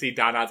then we just see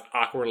Don Knotts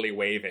awkwardly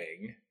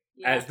waving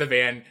as the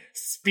van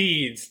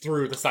speeds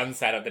through the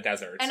sunset of the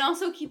desert. And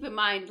also keep in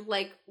mind,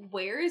 like,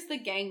 where is the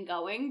gang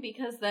going?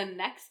 Because the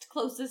next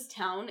closest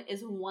town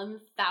is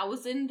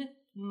 1,000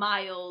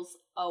 miles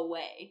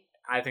away.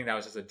 I think that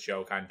was just a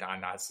joke on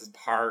Don Knotts'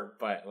 part,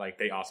 but, like,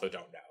 they also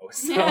don't know.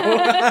 So,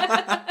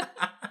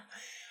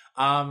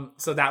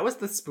 so that was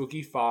the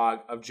spooky fog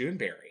of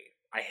Juneberry.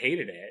 I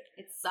hated it.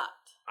 It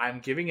sucked.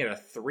 I'm giving it a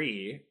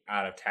 3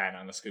 out of 10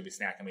 on the Scooby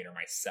Snack-O-Meter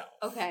myself.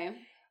 Okay.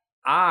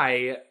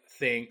 I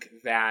think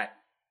that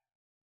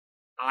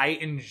I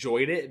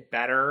enjoyed it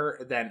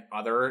better than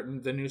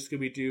the new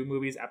Scooby-Doo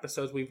movies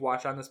episodes we've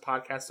watched on this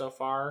podcast so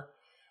far.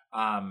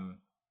 And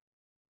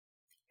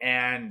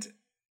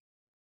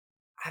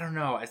I don't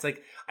know. It's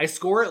like, I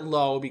score it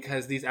low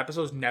because these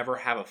episodes never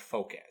have a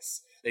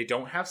focus. They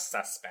don't have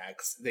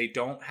suspects. They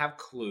don't have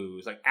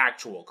clues, like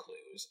actual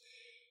clues.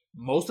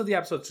 Most of the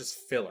episodes just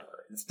filler.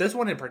 This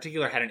one in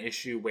particular had an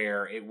issue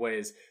where it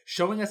was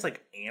showing us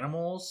like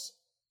animals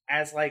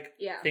as like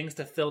things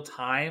to fill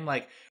time.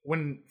 Like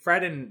when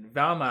Fred and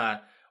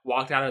Velma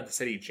walked out of the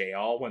city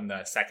jail when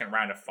the second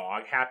round of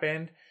fog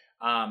happened,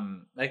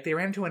 like they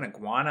ran into an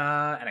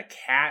iguana and a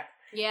cat.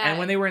 Yeah. And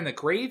when they were in the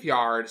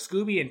graveyard,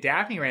 Scooby and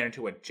Daphne ran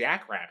into a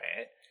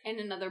jackrabbit. And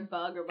another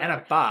bug or whatever.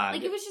 And a bug.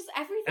 Like, it was just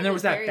everything. And there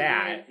was that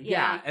bat.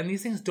 Yeah. And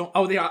these things don't...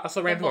 Oh, they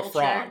also ran into a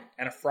frog.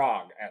 And a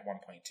frog at one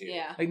point, too.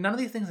 Yeah. Like, none of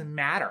these things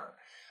matter.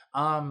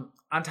 On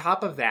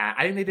top of that,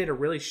 I think they did a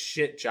really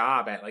shit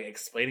job at, like,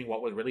 explaining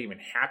what was really even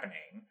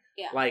happening.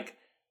 Yeah. Like,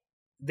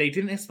 they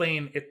didn't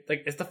explain...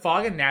 Like, is the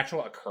fog a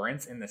natural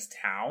occurrence in this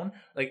town?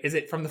 Like, is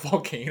it from the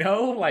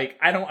volcano? Like,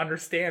 I don't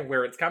understand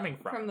where it's coming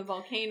from. From the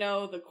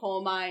volcano, the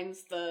coal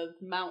mines, the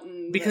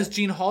mountain... Because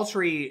Gene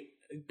Haltry...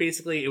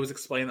 Basically, it was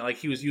explained that, like,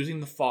 he was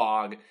using the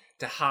fog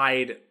to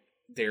hide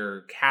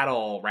their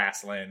cattle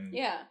wrestling.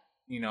 Yeah.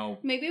 You know,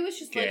 maybe it was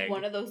just gig. like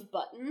one of those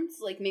buttons.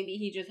 Like maybe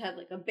he just had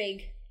like a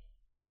big.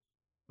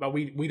 But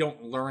we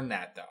don't learn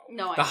that though.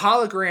 No, the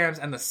holograms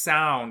and the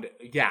sound.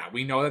 Yeah,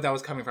 we know that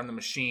was coming from the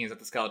machines that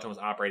the skeleton was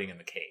operating in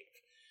the cave.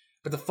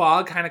 But the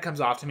fog kind of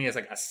comes off to me as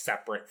like a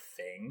separate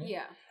thing.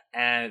 Yeah.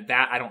 And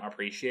that I don't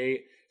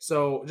appreciate.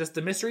 So just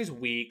the mystery's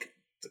weak.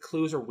 The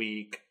clues are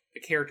weak. The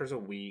characters are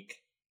weak.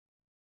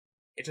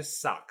 It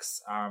just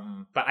sucks.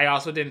 But I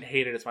also didn't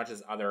hate it as much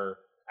as other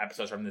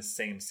episodes from this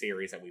same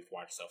series that we've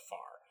watched so far.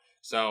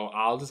 So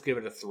I'll just give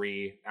it a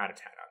 3 out of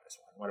 10 on this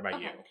one. What about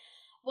you?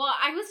 Well,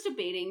 I was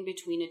debating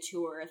between a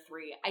 2 or a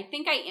 3. I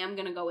think I am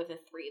going to go with a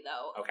 3,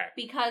 though. Okay.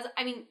 Because,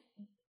 I mean,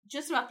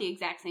 just about the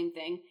exact same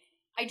thing.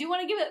 I do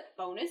want to give it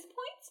bonus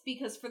points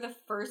because for the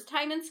first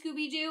time in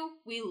Scooby-Doo,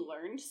 we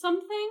learned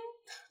something.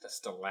 The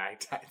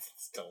stalactites,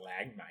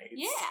 stalagmites.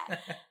 Yeah.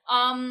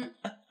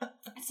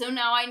 So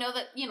now I know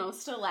that, you know,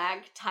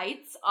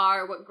 stalactites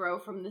are what grow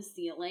from the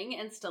ceiling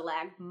and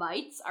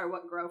stalagmites are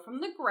what grow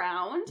from the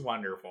ground.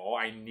 Wonderful.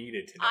 I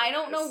needed to know I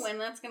don't know when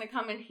that's going to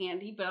come in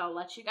handy, but I'll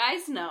let you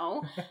guys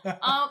know. But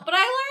I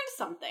learned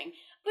something.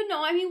 But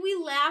no, I mean,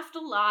 we laughed a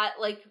lot,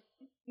 like,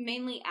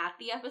 mainly at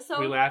the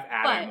episode. We laugh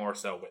at it more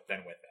so than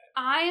with it.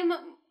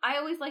 I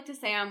always like to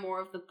say I'm more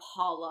of the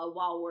Paula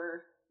while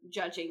we're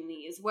judging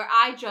these, where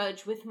I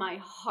judge with my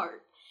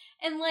heart.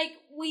 And, like,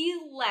 we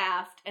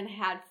laughed and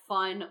had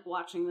fun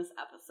watching this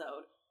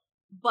episode.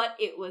 but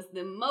it was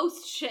the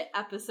most shit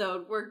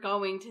episode we're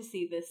going to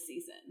see this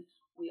season.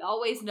 We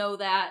always know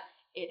that.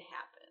 It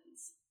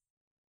happens.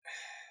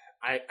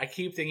 I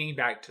keep thinking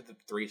back to the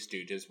Three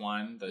Stooges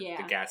one, the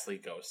Ghastly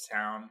Ghost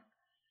Town.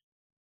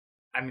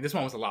 I mean, this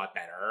one was a lot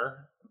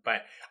better,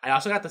 but I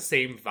also got the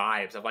same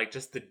vibes of like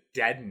just the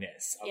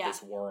deadness of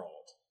this world.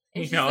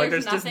 It's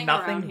there's just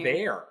nothing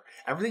there.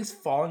 Everything's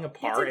falling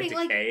apart and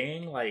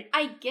decaying. Like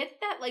I get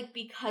that, like,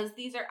 because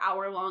these are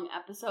hour-long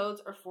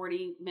episodes or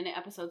 40-minute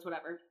episodes,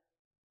 whatever.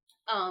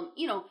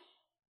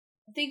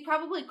 They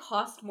probably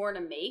cost more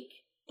to make,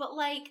 but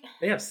like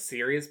they have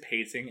serious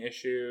pacing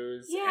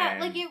issues. Yeah,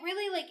 like it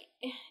really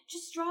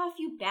just draw a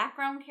few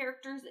background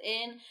characters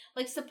in.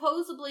 Like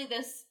supposedly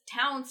this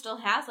town still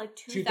has like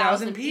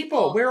 2,000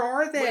 people. Where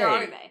are they? Where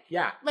are they?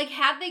 Yeah. Like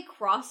had they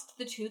crossed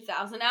the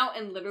 2,000 out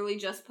and literally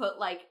just put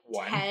like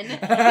 10,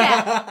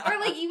 or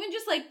like even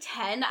just like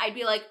 10, I'd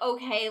be like,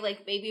 okay,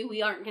 like maybe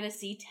we aren't gonna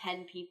see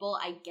 10 people.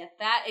 I get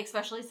that,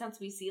 especially since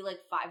we see like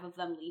 5 of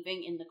them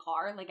leaving in the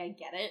car. Like I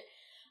get it.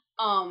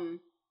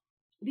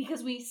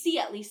 Because we see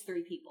at least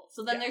 3 people.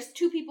 So then there's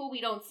 2 people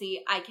we don't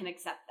see. I can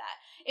accept that.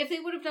 If they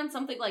would have done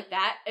something like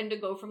that and to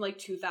go from like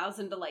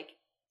 2,000 to like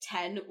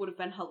 10 would have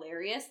been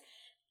hilarious.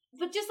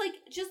 But just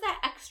that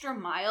extra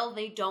mile,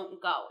 they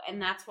don't go.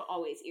 And that's what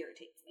always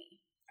irritates me.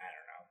 I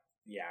don't know.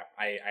 Yeah,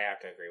 I have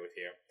to agree with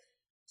you.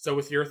 So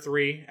with your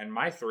 3 and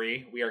my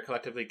 3, we are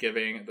collectively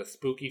giving The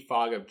Spooky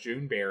Fog of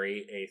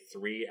Juneberry a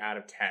 3 out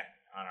of 10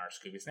 on our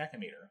Scooby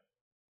Snack-O-Meter.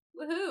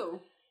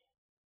 Woohoo.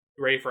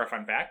 Ready for a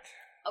fun fact?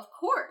 Of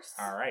course.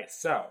 All right,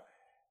 so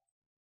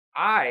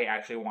I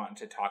actually want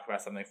to talk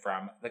about something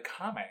from the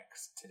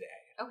comics today.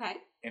 Okay.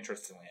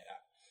 Interestingly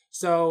enough.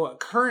 So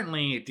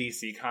currently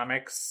DC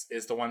Comics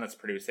is the one that's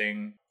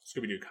producing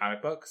Scooby-Doo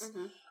comic books.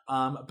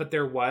 Mm-hmm. But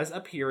there was a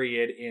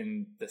period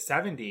in the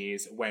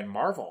 70s when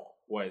Marvel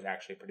was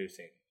actually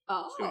producing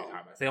Scooby-Doo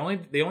comics. They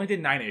only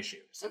did 9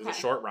 issues. It was a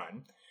short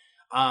run.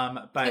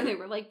 But and they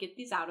were like, get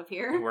these out of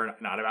here. We're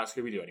not about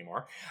Scooby-Doo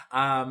anymore.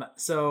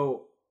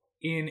 So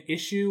in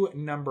issue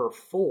number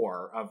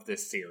 4 of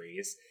this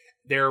series,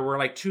 there were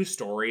like 2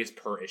 stories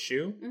per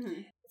issue.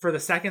 Mm-hmm. For the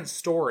second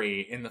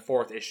story in the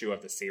 4th issue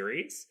of the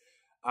series,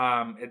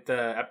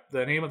 the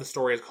name of the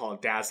story is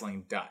called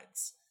Dazzling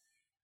Duds.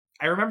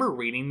 I remember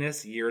reading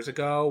this years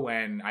ago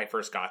when I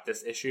first got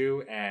this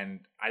issue, and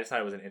I just thought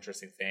it was an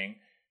interesting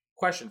thing.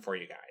 Question for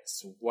you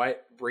guys.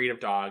 What breed of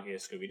dog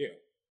is Scooby-Doo?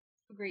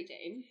 Great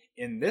Dane.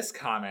 In this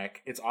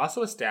comic, it's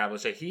also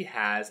established that he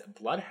has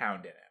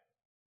Bloodhound in him.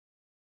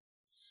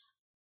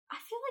 I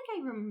feel like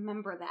I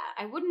remember that.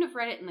 I wouldn't have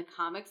read it in the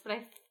comics, but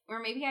or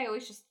maybe I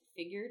always just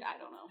figured. I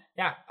don't know.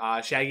 Yeah,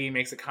 Shaggy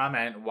makes a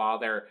comment while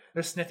they're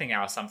sniffing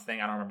out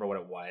something. I don't remember what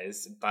it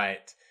was,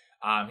 but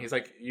he's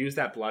like, use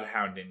that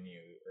Bloodhound in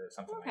you or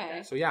something like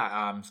that. So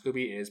yeah,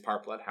 Scooby is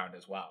part Bloodhound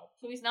as well.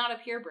 So he's not a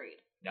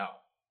purebred. No.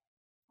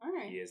 All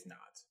right. He is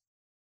not.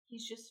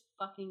 He's just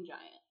fucking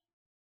giant.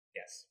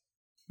 Yes.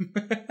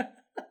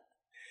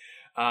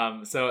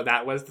 So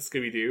that was the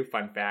Scooby-Doo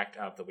fun fact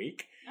of the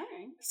week. All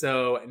right.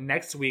 So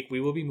next week we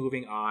will be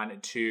moving on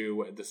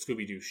to the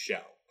Scooby-Doo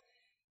show.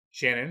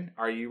 Shannon,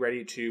 are you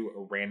ready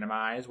to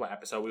randomize what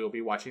episode we will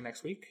be watching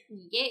next week?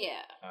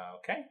 Yeah.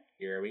 Okay,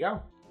 here we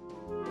go.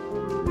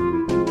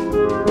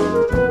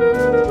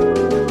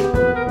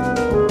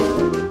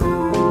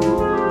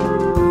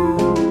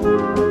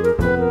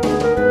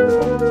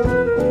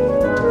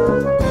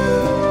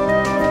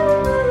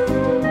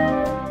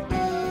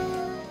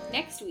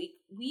 Next week,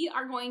 we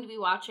are going to be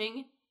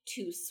watching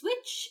To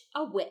Switch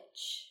a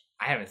Witch.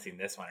 I haven't seen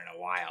this one in a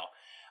while.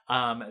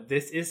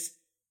 This is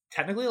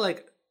technically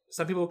like,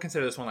 some people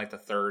consider this one like the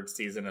 3rd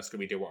season of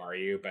Scooby-Doo, Where Are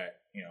You?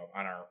 But,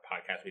 on our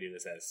podcast, we do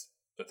this as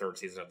the 3rd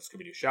season of the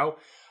Scooby-Doo show.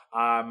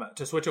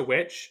 To Switch a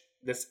Witch,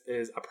 this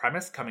is a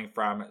premise coming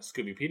from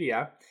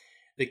Scoobypedia.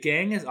 The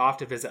gang is off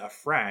to visit a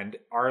friend,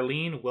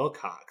 Arlene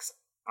Wilcox,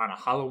 on a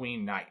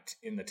Halloween night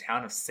in the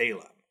town of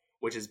Salem,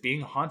 which is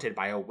being haunted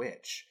by a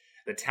witch.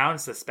 The town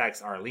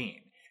suspects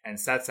Arlene and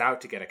sets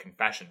out to get a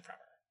confession from her.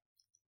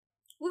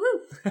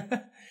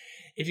 Woohoo!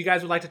 If you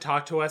guys would like to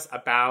talk to us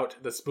about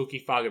the Spooky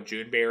Fog of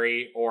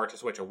Juneberry or To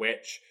Switch a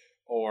Witch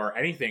or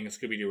anything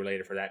Scooby-Doo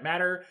related for that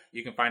matter,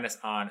 you can find us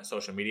on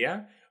social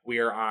media. We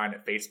are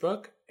on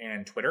Facebook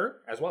and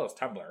Twitter, as well as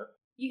Tumblr.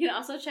 You can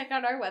also check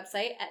out our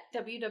website at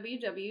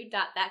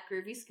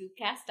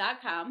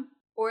www.thatgroovyscoopcast.com,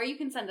 or you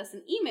can send us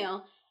an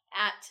email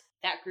at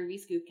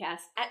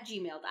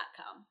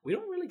thatgroovyscoopcast@gmail.com. We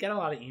don't really get a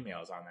lot of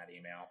emails on that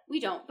email. We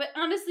don't, but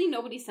honestly,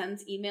 nobody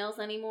sends emails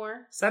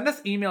anymore. Send us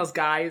emails,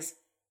 guys.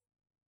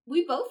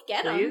 We both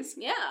get Please?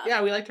 them. Yeah.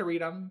 Yeah, we like to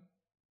read them.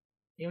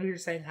 Even if you're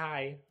saying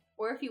hi.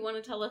 Or if you want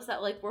to tell us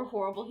that, like, we're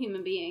horrible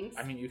human beings.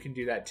 I mean, you can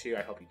do that too.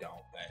 I hope you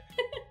don't. But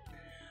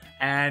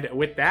and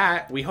with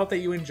that, we hope that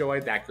you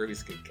enjoyed That Groovy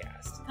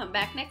Scoopcast. Come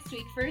back next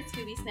week for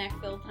Scooby Snack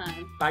Fill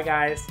time. Bye,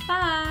 guys.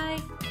 Bye.